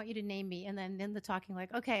don't really want you to name me. And then in the talking,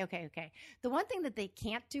 like, okay. The one thing that they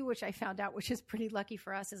can't do, which I found out, which is pretty lucky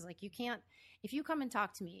for us, is you can't, if you come and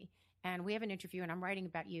talk to me and we have an interview and I'm writing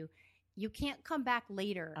about you, you can't come back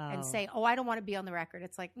later and say, "Oh, I don't want to be on the record."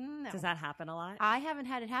 It's like, no. Does that happen a lot? I haven't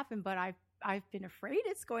had it happen, but I've been afraid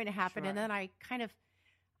it's going to happen, and then I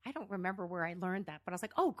don't remember where I learned that, but I was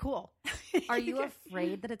like, "Oh, cool." Are you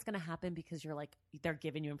afraid that it's going to happen because you're they're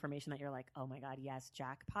giving you information that you're like, "Oh my god, yes,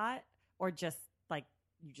 jackpot," or just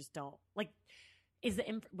you just don't Is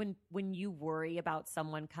the when you worry about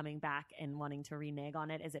someone coming back and wanting to renege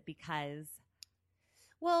on it? Is it because?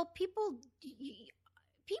 Well, people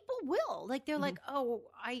will they're like, oh,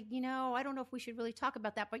 I don't know if we should really talk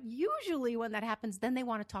about that. But usually when that happens, then they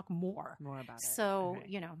want to talk more about it. So,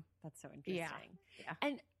 that's so interesting. Yeah.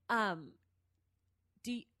 And, have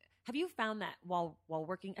you found that while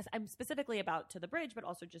working, I'm specifically about To the Bridge, but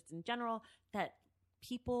also just in general, that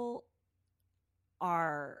people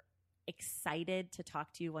are excited to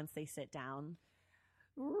talk to you once they sit down?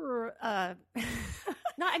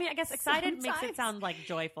 No, I guess excited makes it sound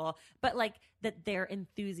joyful, but that they're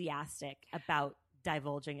enthusiastic about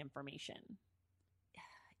divulging information.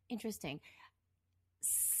 Interesting.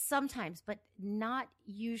 Sometimes, but not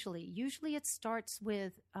usually. Usually it starts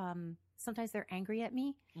with sometimes they're angry at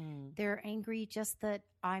me. They're angry just that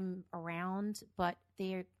I'm around, but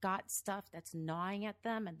they've got stuff that's gnawing at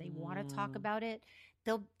them and they want to talk about it.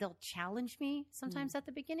 They'll challenge me sometimes at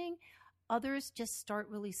the beginning. Others just start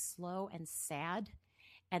really slow and sad,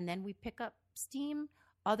 and then we pick up steam.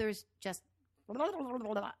 Others just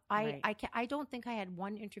I don't think I had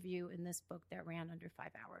one interview in this book that ran under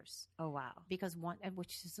 5 hours. Oh wow! Because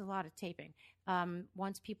which is a lot of taping.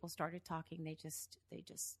 Once people started talking, they just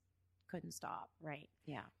couldn't stop. Right.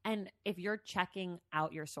 Yeah. And if you're checking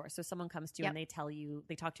out your source, so someone comes to you and they talk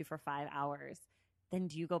to you for 5 hours, then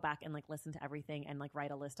do you go back and listen to everything and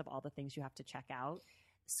write a list of all the things you have to check out?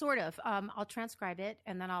 Sort of. I'll transcribe it,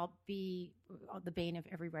 and then I'll be the bane of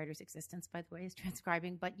every writer's existence, by the way, is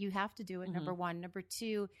transcribing. But you have to do it, number one. Number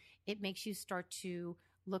two, it makes you start to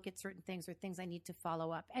look at certain things or things I need to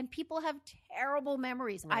follow up. And people have terrible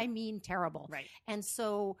memories. Right. I mean terrible. Right. And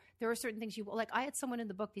so there are certain things I had someone in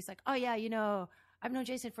the book, he's like, oh, yeah, I've known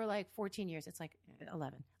Jason for 14 years. It's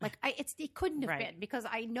 11. It couldn't have been, because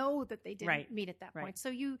I know that they didn't meet at that point. So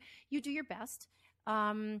you do your best.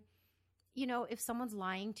 If someone's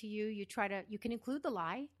lying to you, you can include the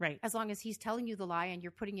lie, right? As long as he's telling you the lie and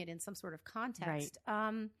you're putting it in some sort of context.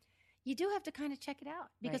 Right. You do have to kind of check it out,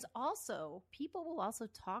 because also people will also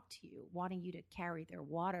talk to you wanting you to carry their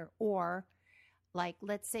water, or like,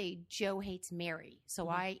 let's say Joe hates Mary. So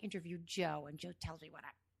I interviewed Joe, and Joe tells me what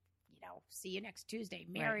see you next Tuesday.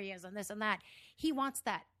 Mary is on this and that. He wants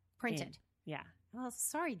that printed. Yeah. Well,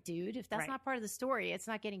 sorry, dude. If that's Right. not part of the story, it's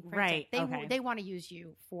not getting printed. Right, They okay. they want to use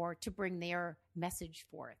you to bring their message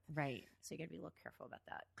forth. Right. So you got to be a little careful about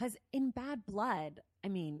that. Because in Bad Blood, I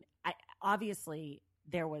mean, obviously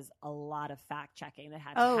there was a lot of fact checking that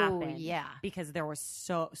had to happen. Yeah. Because there was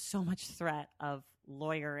so much threat of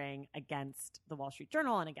lawyering against the Wall Street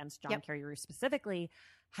Journal and against John Carreyrou specifically.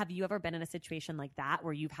 Have you ever been in a situation like that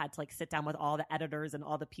where you've had to like sit down with all the editors and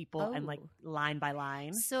all the people and like line by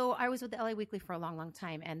line? So I was with the LA Weekly for a long, long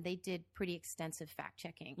time, and they did pretty extensive fact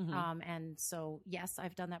checking. And so, yes,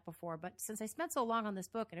 I've done that before. But since I spent so long on this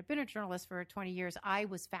book and I've been a journalist for 20 years, I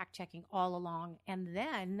was fact checking all along. And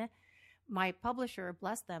then my publisher,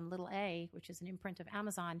 bless them, Little A, which is an imprint of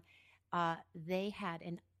Amazon, they had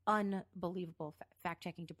an unbelievable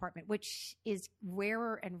fact-checking department, which is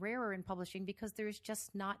rarer and rarer in publishing because there's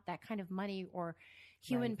just not that kind of money or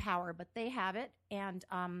human power, but they have it. And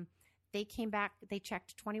they came back, they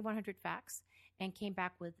checked 2,100 facts and came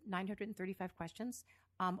back with 935 questions,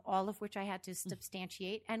 all of which I had to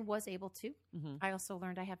substantiate and was able to. I also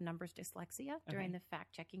learned I have numbers dyslexia during the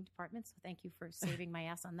fact-checking department, so thank you for saving my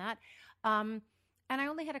ass on that. And I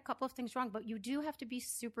only had a couple of things wrong, but you do have to be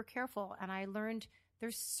super careful. And I learned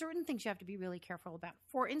there's certain things you have to be really careful about.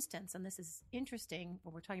 For instance, and this is interesting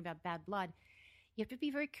when we're talking about Bad Blood, you have to be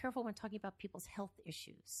very careful when talking about people's health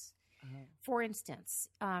issues. For instance,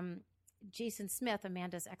 Jason Smith,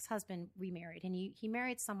 Amanda's ex-husband, remarried, and he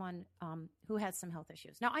married someone who had some health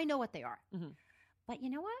issues. Now, I know what they are, but you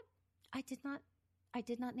know what? I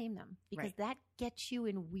did not name them because that gets you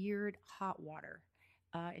in weird hot water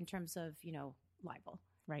in terms of, libel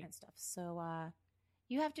and stuff. So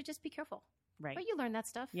you have to just be careful. Right. But you learn that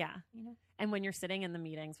stuff. Yeah. And when you're sitting in the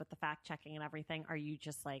meetings with the fact checking and everything, are you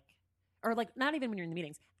just like, or like not even when you're in the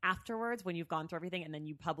meetings, afterwards when you've gone through everything and then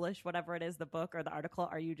you publish whatever it is, the book or the article,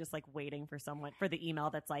 are you just like waiting for someone for the email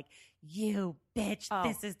that's like, you bitch,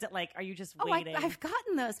 this is like, are you just waiting? I've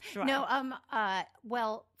gotten those. Sure. No,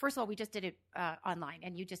 well, first of all, we just did it online,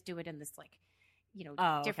 and you just do it in this like,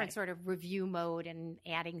 different sort of review mode and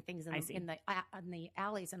adding things in the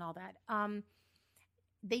alleys and all that.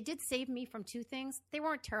 They did save me from two things. They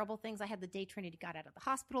weren't terrible things. I had the day Trinity got out of the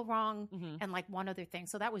hospital wrong and like one other thing.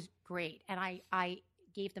 So that was great. And I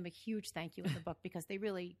gave them a huge thank you in the book because they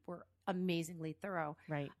really were amazingly thorough.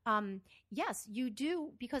 Right. Yes, you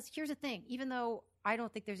do. Because here's the thing. Even though I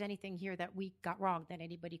don't think there's anything here that we got wrong that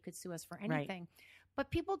anybody could sue us for anything. Right. But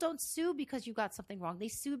people don't sue because you got something wrong. They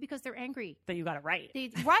sue because they're angry. That you got it right.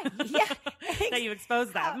 Right. Yeah. That you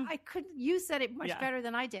exposed them. You said it much better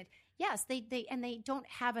than I did. Yes, they don't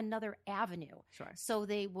have another avenue. Sure. So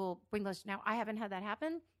they will bring those. Now, I haven't had that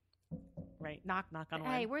happen. Right. Knock on wood.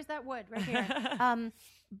 Hey, where's that wood? Right here.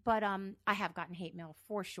 But I have gotten hate mail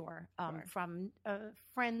for sure, from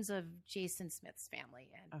friends of Jason Smith's family.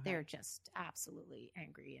 And they're just absolutely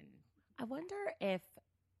angry. And I wonder if,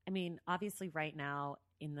 obviously right now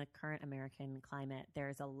in the current American climate,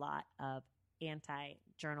 there's a lot of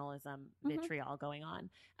anti-journalism vitriol going on.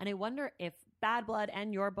 And I wonder if Bad Blood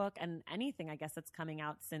and your book and anything, I guess, that's coming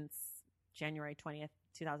out since January 20th,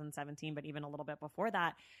 2017, but even a little bit before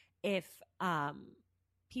that, if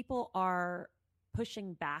people are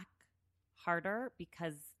pushing back harder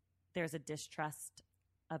because there's a distrust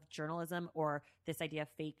of journalism or this idea of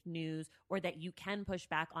fake news, or that you can push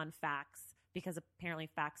back on facts because apparently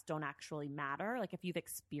facts don't actually matter. Like if you've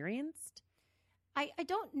experienced... I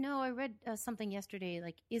don't know. I read something yesterday.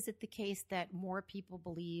 Like, is it the case that more people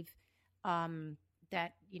believe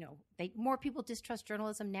that more people distrust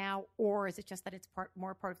journalism now, or is it just that it's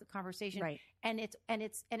more part of the conversation? Right. And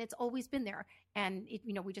it's always been there, and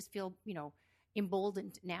we just feel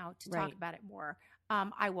emboldened now to talk about it more.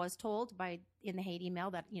 I was told in the hate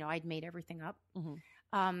email that I'd made everything up.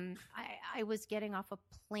 I was getting off a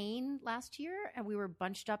plane last year, and we were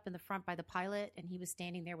bunched up in the front by the pilot, and he was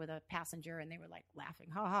standing there with a passenger, and they were like laughing,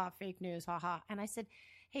 ha ha, fake news, ha ha. And I said,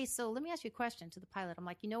 hey, so let me ask you a question to the pilot. I'm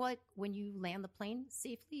like, you know what? When you land the plane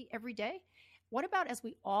safely every day, what about as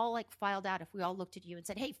we all like filed out, if we all looked at you and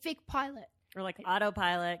said, hey, fake pilot. Or like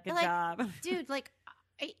autopilot, good job. Dude, like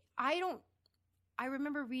I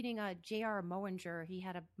remember reading J.R. Mowinger. He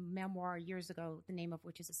had a memoir years ago, the name of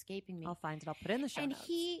which is escaping me. I'll find it. I'll put it in the show notes.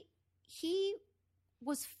 And he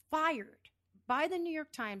was fired by the New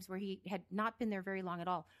York Times, where he had not been there very long at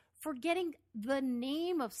all, for getting the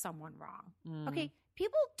name of someone wrong. Okay,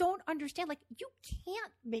 people don't understand. Like, you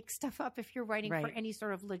can't make stuff up if you're writing for any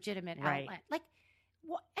sort of legitimate outlet. Like,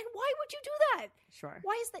 And why would you do that? Sure.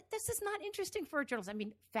 Why is that? This is not interesting for a journalist. I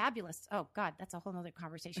mean, fabulous. Oh, God, that's a whole other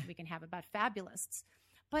conversation we can have about fabulists.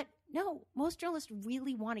 But no, most journalists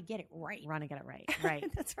really want to get it right. Right.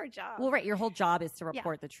 That's our job. Well, right. Your whole job is to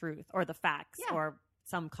report the truth or the facts or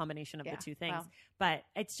some combination of the two things. Wow. But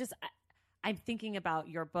it's just, I'm thinking about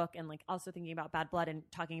your book and like also thinking about Bad Blood and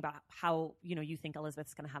talking about how, you think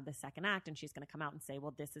Elizabeth's going to have this second act and she's going to come out and say,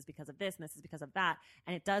 well, this is because of this and this is because of that.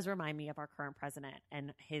 And it does remind me of our current president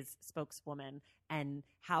and his spokeswoman and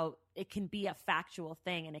how it can be a factual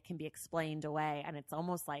thing and it can be explained away. And it's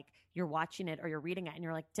almost like you're watching it or you're reading it and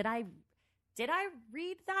you're like, did I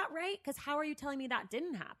read that right? Because how are you telling me that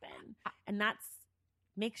didn't happen? And that's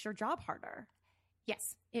makes your job harder.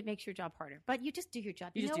 Yes, it makes your job harder, but you just do your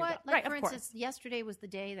job. You You know just do your what? job. Like, Right, for of course. instance, yesterday was the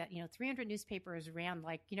day that, 300 newspapers ran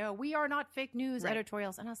like, we are not fake news Right.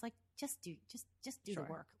 editorials. And I was like, just do the Sure.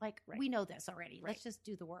 work. Like, Right. we know this already. Let's just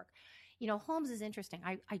do the work. Holmes is interesting.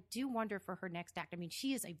 I do wonder for her next act. I mean,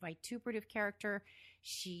 she is a vituperative character.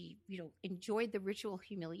 She, enjoyed the ritual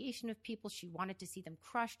humiliation of people. She wanted to see them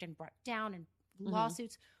crushed and brought down and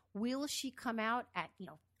lawsuits. Will she come out at,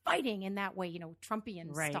 fighting in that way,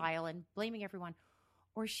 Trumpian Right. style and blaming everyone?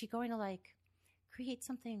 Or is she going to like create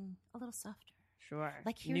something a little softer? Sure.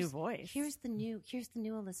 Like new voice. Here's the new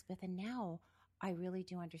Elizabeth, and now I really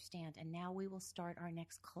do understand. And now we will start our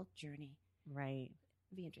next cult journey. Right.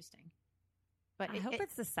 It'll be interesting. But I hope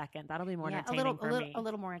it's the second. That'll be more a entertaining for me.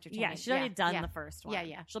 little more entertaining. Yeah, she's already done the first one.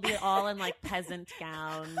 Yeah. She'll be all in like peasant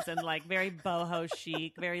gowns and like very boho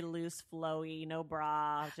chic, very loose, flowy, no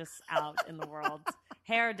bra, just out in the world.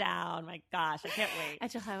 Hair down. My gosh, I can't wait.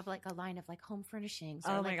 And she'll have like a line of like home furnishings.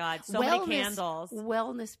 Oh or, my like, God, so many candles.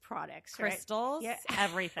 Wellness products. Right? Crystals, Yeah.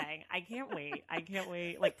 everything. I can't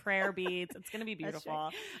wait. Like prayer beads. It's going to be beautiful.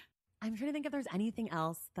 right. I'm trying to think if there's anything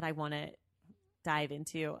else that I want to dive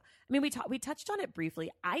into. I mean, we touched on it briefly.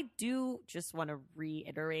 I do just want to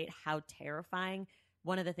reiterate how terrifying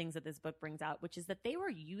one of the things that this book brings out, which is that they were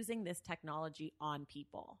using this technology on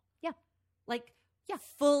people. Yeah. Like,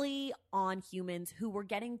 fully on humans who were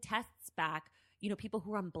getting tests back, people who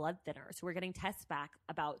were on blood thinners, who were getting tests back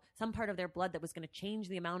about some part of their blood that was going to change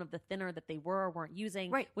the amount of the thinner that they were or weren't using,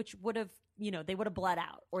 Right. which would have, they would have bled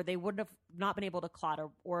out or they would have not been able to clot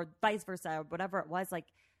or vice versa, or whatever it was. Like,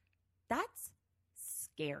 that's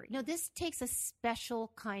scary. No, this takes a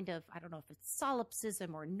special kind of, I don't know if it's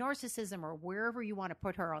solipsism or narcissism or wherever you want to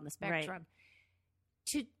put her on the spectrum,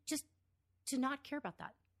 to not care about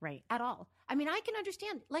that. Right. At all. I mean, I can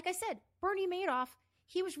understand. Like I said, Bernie Madoff,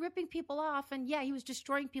 he was ripping people off and he was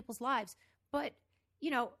destroying people's lives. But,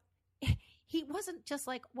 he wasn't just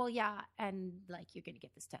like, well, yeah, and like you're going to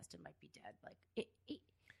get this test and might be dead. Like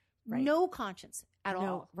Right. no conscience at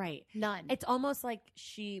all. Right. None. It's almost like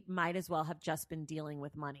she might as well have just been dealing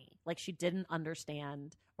with money. Like she didn't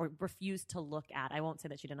understand or refused to look at. I won't say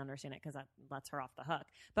that she didn't understand it because that lets her off the hook,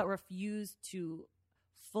 but refused to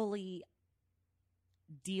fully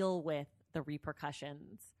deal with the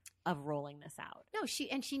repercussions of rolling this out. No,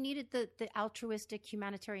 she needed the altruistic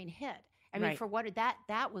humanitarian hit. I mean, Right. for what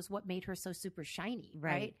that was what made her so super shiny,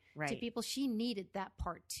 right? Right. To people, she needed that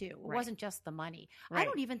part too. It Right. wasn't just the money. I Right.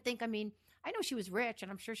 don't even think. I mean, I know she was rich, and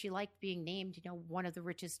I'm sure she liked being named, one of the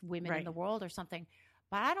richest women in Right. the world or something.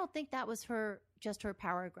 But I don't think that was just her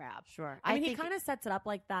power grab. Sure. I I mean, he think kind of sets it up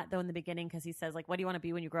like that though in the beginning because he says like, "What do you want to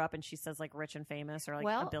be when you grow up?" And she says like, "Rich and famous," or like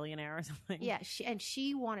Well, a billionaire or something. Yeah,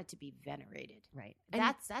 she wanted to be venerated. Right.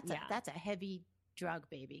 That's yeah. that's a heavy drug,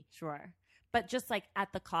 baby. Sure. But just like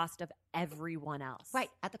at the cost of everyone else. Right,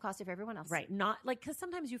 at the cost of everyone else. Right. Not like, because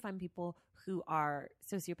sometimes you find people who are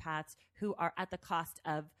sociopaths who are at the cost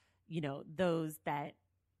of, those that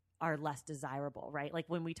are less desirable, right? Like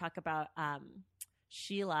when we talk about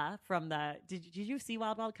Sheila from did you see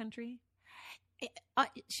Wild Wild Country?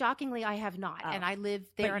 Shockingly, I have not, and I live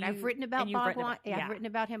there, and I've written about Bhagwan. I've written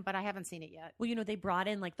about him, but I haven't seen it yet. Well, they brought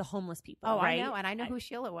in like the homeless people. Oh, right? I know, and I know who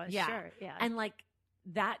Sheila was. Yeah. Sure, yeah, And like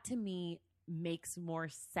that to me makes more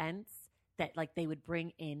sense that like they would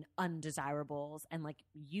bring in undesirables and like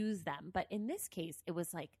use them. But in this case, it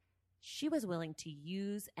was like she was willing to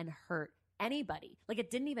use and hurt anybody. Like it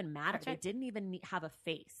didn't even matter. That's right. They didn't even have a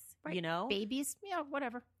face, right. Babies,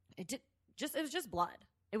 whatever. It was just blood.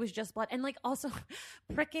 It was just blood. And like also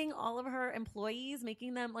pricking all of her employees,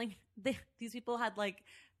 making them like these people had like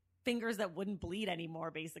fingers that wouldn't bleed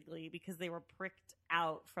anymore basically because they were pricked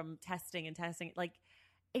out from testing. Like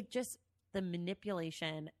it just, the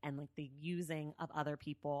manipulation and like the using of other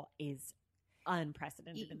people is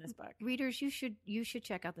unprecedented in this book. Readers, you should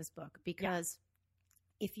check out this book because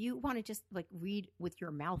if you want to just like read with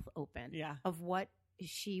your mouth open of what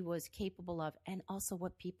she was capable of and also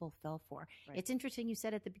what people fell for. Right. It's interesting you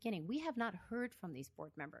said at the beginning, we have not heard from these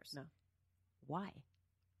board members. No. Why?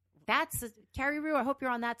 That's Carreyrou. I hope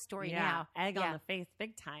you're on that story now. Egg on the face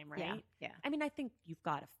big time, right? Yeah. I mean, I think you've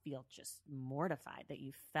got to feel just mortified that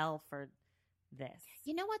you fell for this.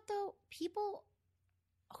 You know what, though? People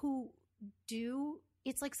who do,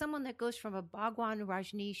 it's like someone that goes from a Bhagwan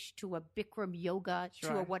Rajneesh to a Bikram yoga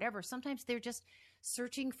to a whatever. Sometimes they're just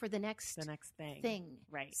searching for the next thing.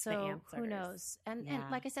 Right. So who knows? And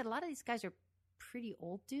like I said, a lot of these guys are pretty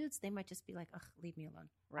old dudes. They might just be like, ugh, leave me alone.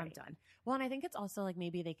 Right. I'm done. Well, and I think it's also like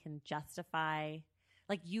maybe they can justify,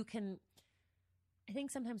 like you can, I think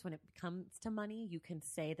sometimes when it comes to money, you can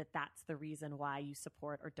say that that's the reason why you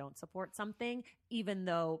support or don't support something, even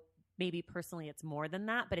though maybe personally it's more than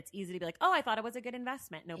that, but it's easy to be like, oh, I thought it was a good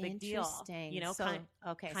investment. No big deal. Interesting. You know, so,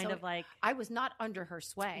 kind of like. I was not under her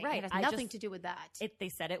sway. Right. It has nothing to do with that. They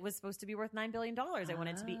said it was supposed to be worth $9 billion. They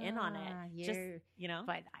wanted to be in on it. Just, you know.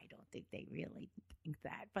 But I don't think they really think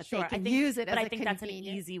that. But sure, they can use it as I think that's an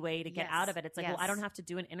easy way to get out of it. It's like, yes. well, I don't have to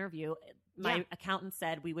do an interview. My accountant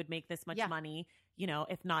said we would make this much money. You know,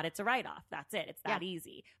 if not, it's a write-off. That's it. It's that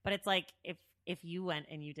easy. But it's like if you went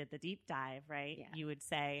and you did the deep dive, right, you would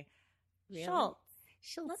say, really? Schultz,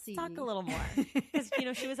 let's talk a little more. Because, you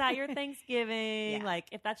know, she was at your Thanksgiving. Like,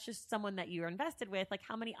 if that's just someone that you're invested with, like,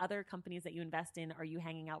 how many other companies that you invest in are you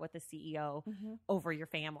hanging out with the CEO over your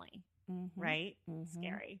family? Right?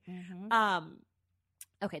 Scary.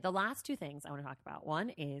 Okay, the last two things I want to talk about.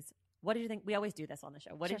 One is, what did you think? We always do this on the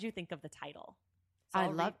show. What did you think of the title? So I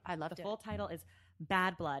loved it. The full title is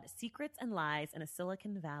Bad Blood, Secrets and Lies in a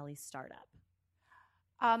Silicon Valley Startup.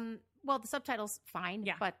 Well, the subtitle's fine,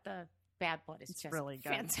 but the Bad Blood is just really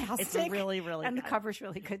good. Fantastic. It's really, really and good. the cover's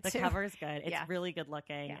really good, too. The cover's good. It's really good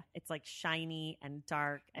looking. Yeah. It's like shiny and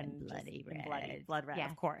dark and bloody red. Blood red,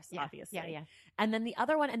 of course, obviously. Yeah. And then the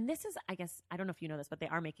other one, and this is, I guess, I don't know if you know this, but they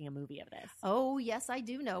are making a movie of this. Oh, yes, I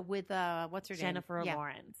do know. With, what's her name? Jennifer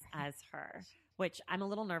Lawrence as her, which I'm a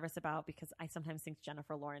little nervous about because I sometimes think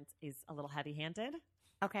Jennifer Lawrence is a little heavy-handed.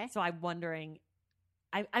 Okay. So I'm wondering,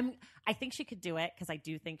 I think she could do it because I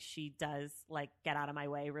do think she does like get out of my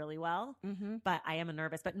way really well. But I am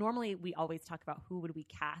nervous. But normally we always talk about who would we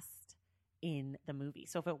cast in the movie.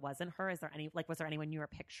 So if it wasn't her, was there anyone you were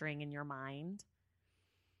picturing in your mind,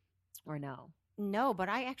 or no? No, but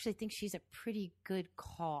I actually think she's a pretty good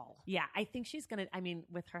call. Yeah, I think she's gonna. I mean,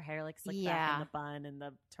 with her hair like slicked back and the bun and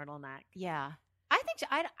the turtleneck. Yeah, I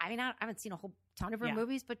think. I haven't seen a whole ton of her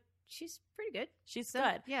movies, but she's pretty good. She's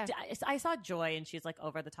good. Yeah. I saw Joy and she's like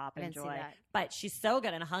over the top in Joy. But she's so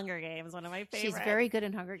good in Hunger Games, one of my favorites. She's very good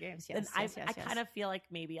in Hunger Games, yes. And I kind of feel like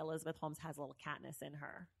maybe Elizabeth Holmes has a little Katniss in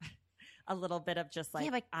her. A little bit of just like...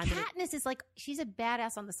 Yeah, but Katniss is like, she's a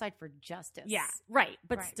badass on the side for justice. Yeah, right.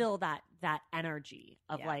 But still that energy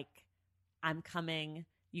of like, I'm coming,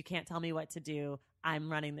 you can't tell me what to do, I'm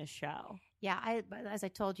running this show. Yeah, as I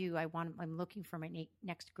told you, I'm looking for my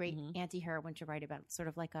next great anti-heroine to write about, sort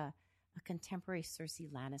of like a contemporary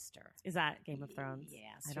Cersei Lannister. Is that Game of Thrones?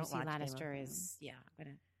 Yeah, Cersei Lannister is. Yeah, I'm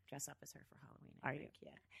gonna dress up as her for Halloween. Are you?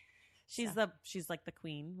 Yeah. She's like the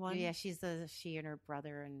queen one. Yeah, she and her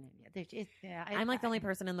brother, and I'm like the only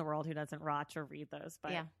person in the world who doesn't watch or read those.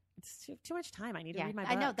 But it's too much time. I need to read my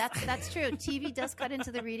books. I know that's true. TV does cut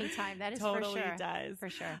into the reading time. That is totally for sure. Does for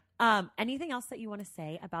sure. Anything else that you want to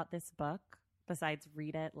say about this book besides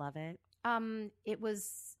read it, love it? It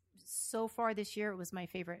was so far this year. It was my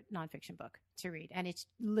favorite nonfiction book to read, and it's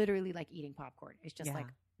literally like eating popcorn. It's just like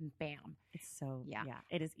bam. It's so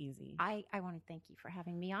it is easy. I want to thank you for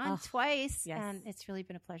having me on twice, and it's really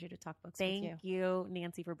been a pleasure to talk books with you. Thank you,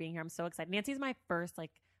 Nancy, for being here. I'm so excited. Nancy's my first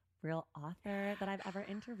like real author that I've ever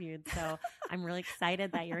interviewed, so I'm really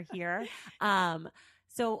excited that you're here.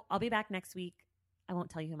 So I'll be back next week. I won't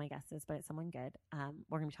tell you who my guest is, but it's someone good.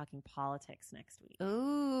 We're going to be talking politics next week.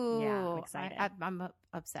 Ooh. Yeah, I'm excited. I'm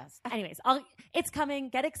obsessed. Anyways, it's coming.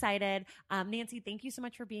 Get excited. Nancy, thank you so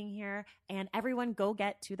much for being here. And everyone go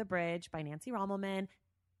get To the Bridge by Nancy Rommelmann.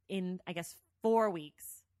 In, I guess, 4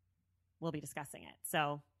 weeks, we'll be discussing it.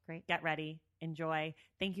 So great. Get ready. Enjoy.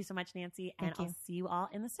 Thank you so much, Nancy. And I'll see you all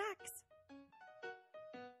in the stacks.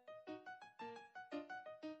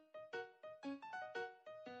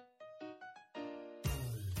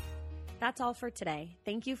 That's all for today.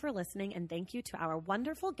 Thank you for listening, and thank you to our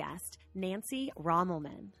wonderful guest, Nancy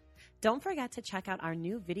Rommelmann. Don't forget to check out our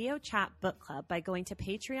new video chat book club by going to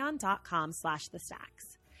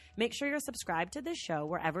patreon.com/thestacks. Make sure you're subscribed to this show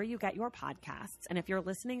wherever you get your podcasts, and if you're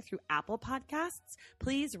listening through Apple Podcasts,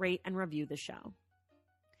 please rate and review the show.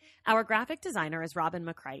 Our graphic designer is Robin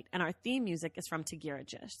McCrite, and our theme music is from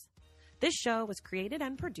Tagirajis. This show was created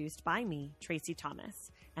and produced by me, Tracy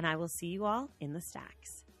Thomas, and I will see you all in the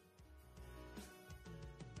stacks.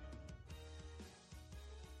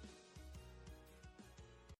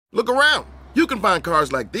 Look around. You can find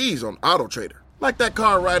cars like these on AutoTrader, like that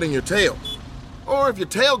car riding your tail. Or if you're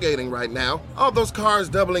tailgating right now, all those cars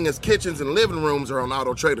doubling as kitchens and living rooms are on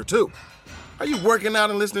AutoTrader too. Are you working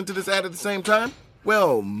out and listening to this ad at the same time?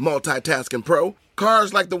 Well, multitasking pro,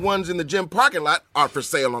 cars like the ones in the gym parking lot are for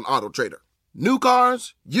sale on AutoTrader. New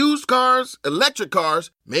cars, used cars, electric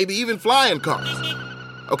cars, maybe even flying cars.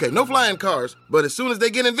 Okay, no flying cars, but as soon as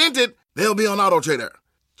they get invented, they'll be on AutoTrader.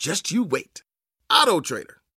 Just you wait. AutoTrader.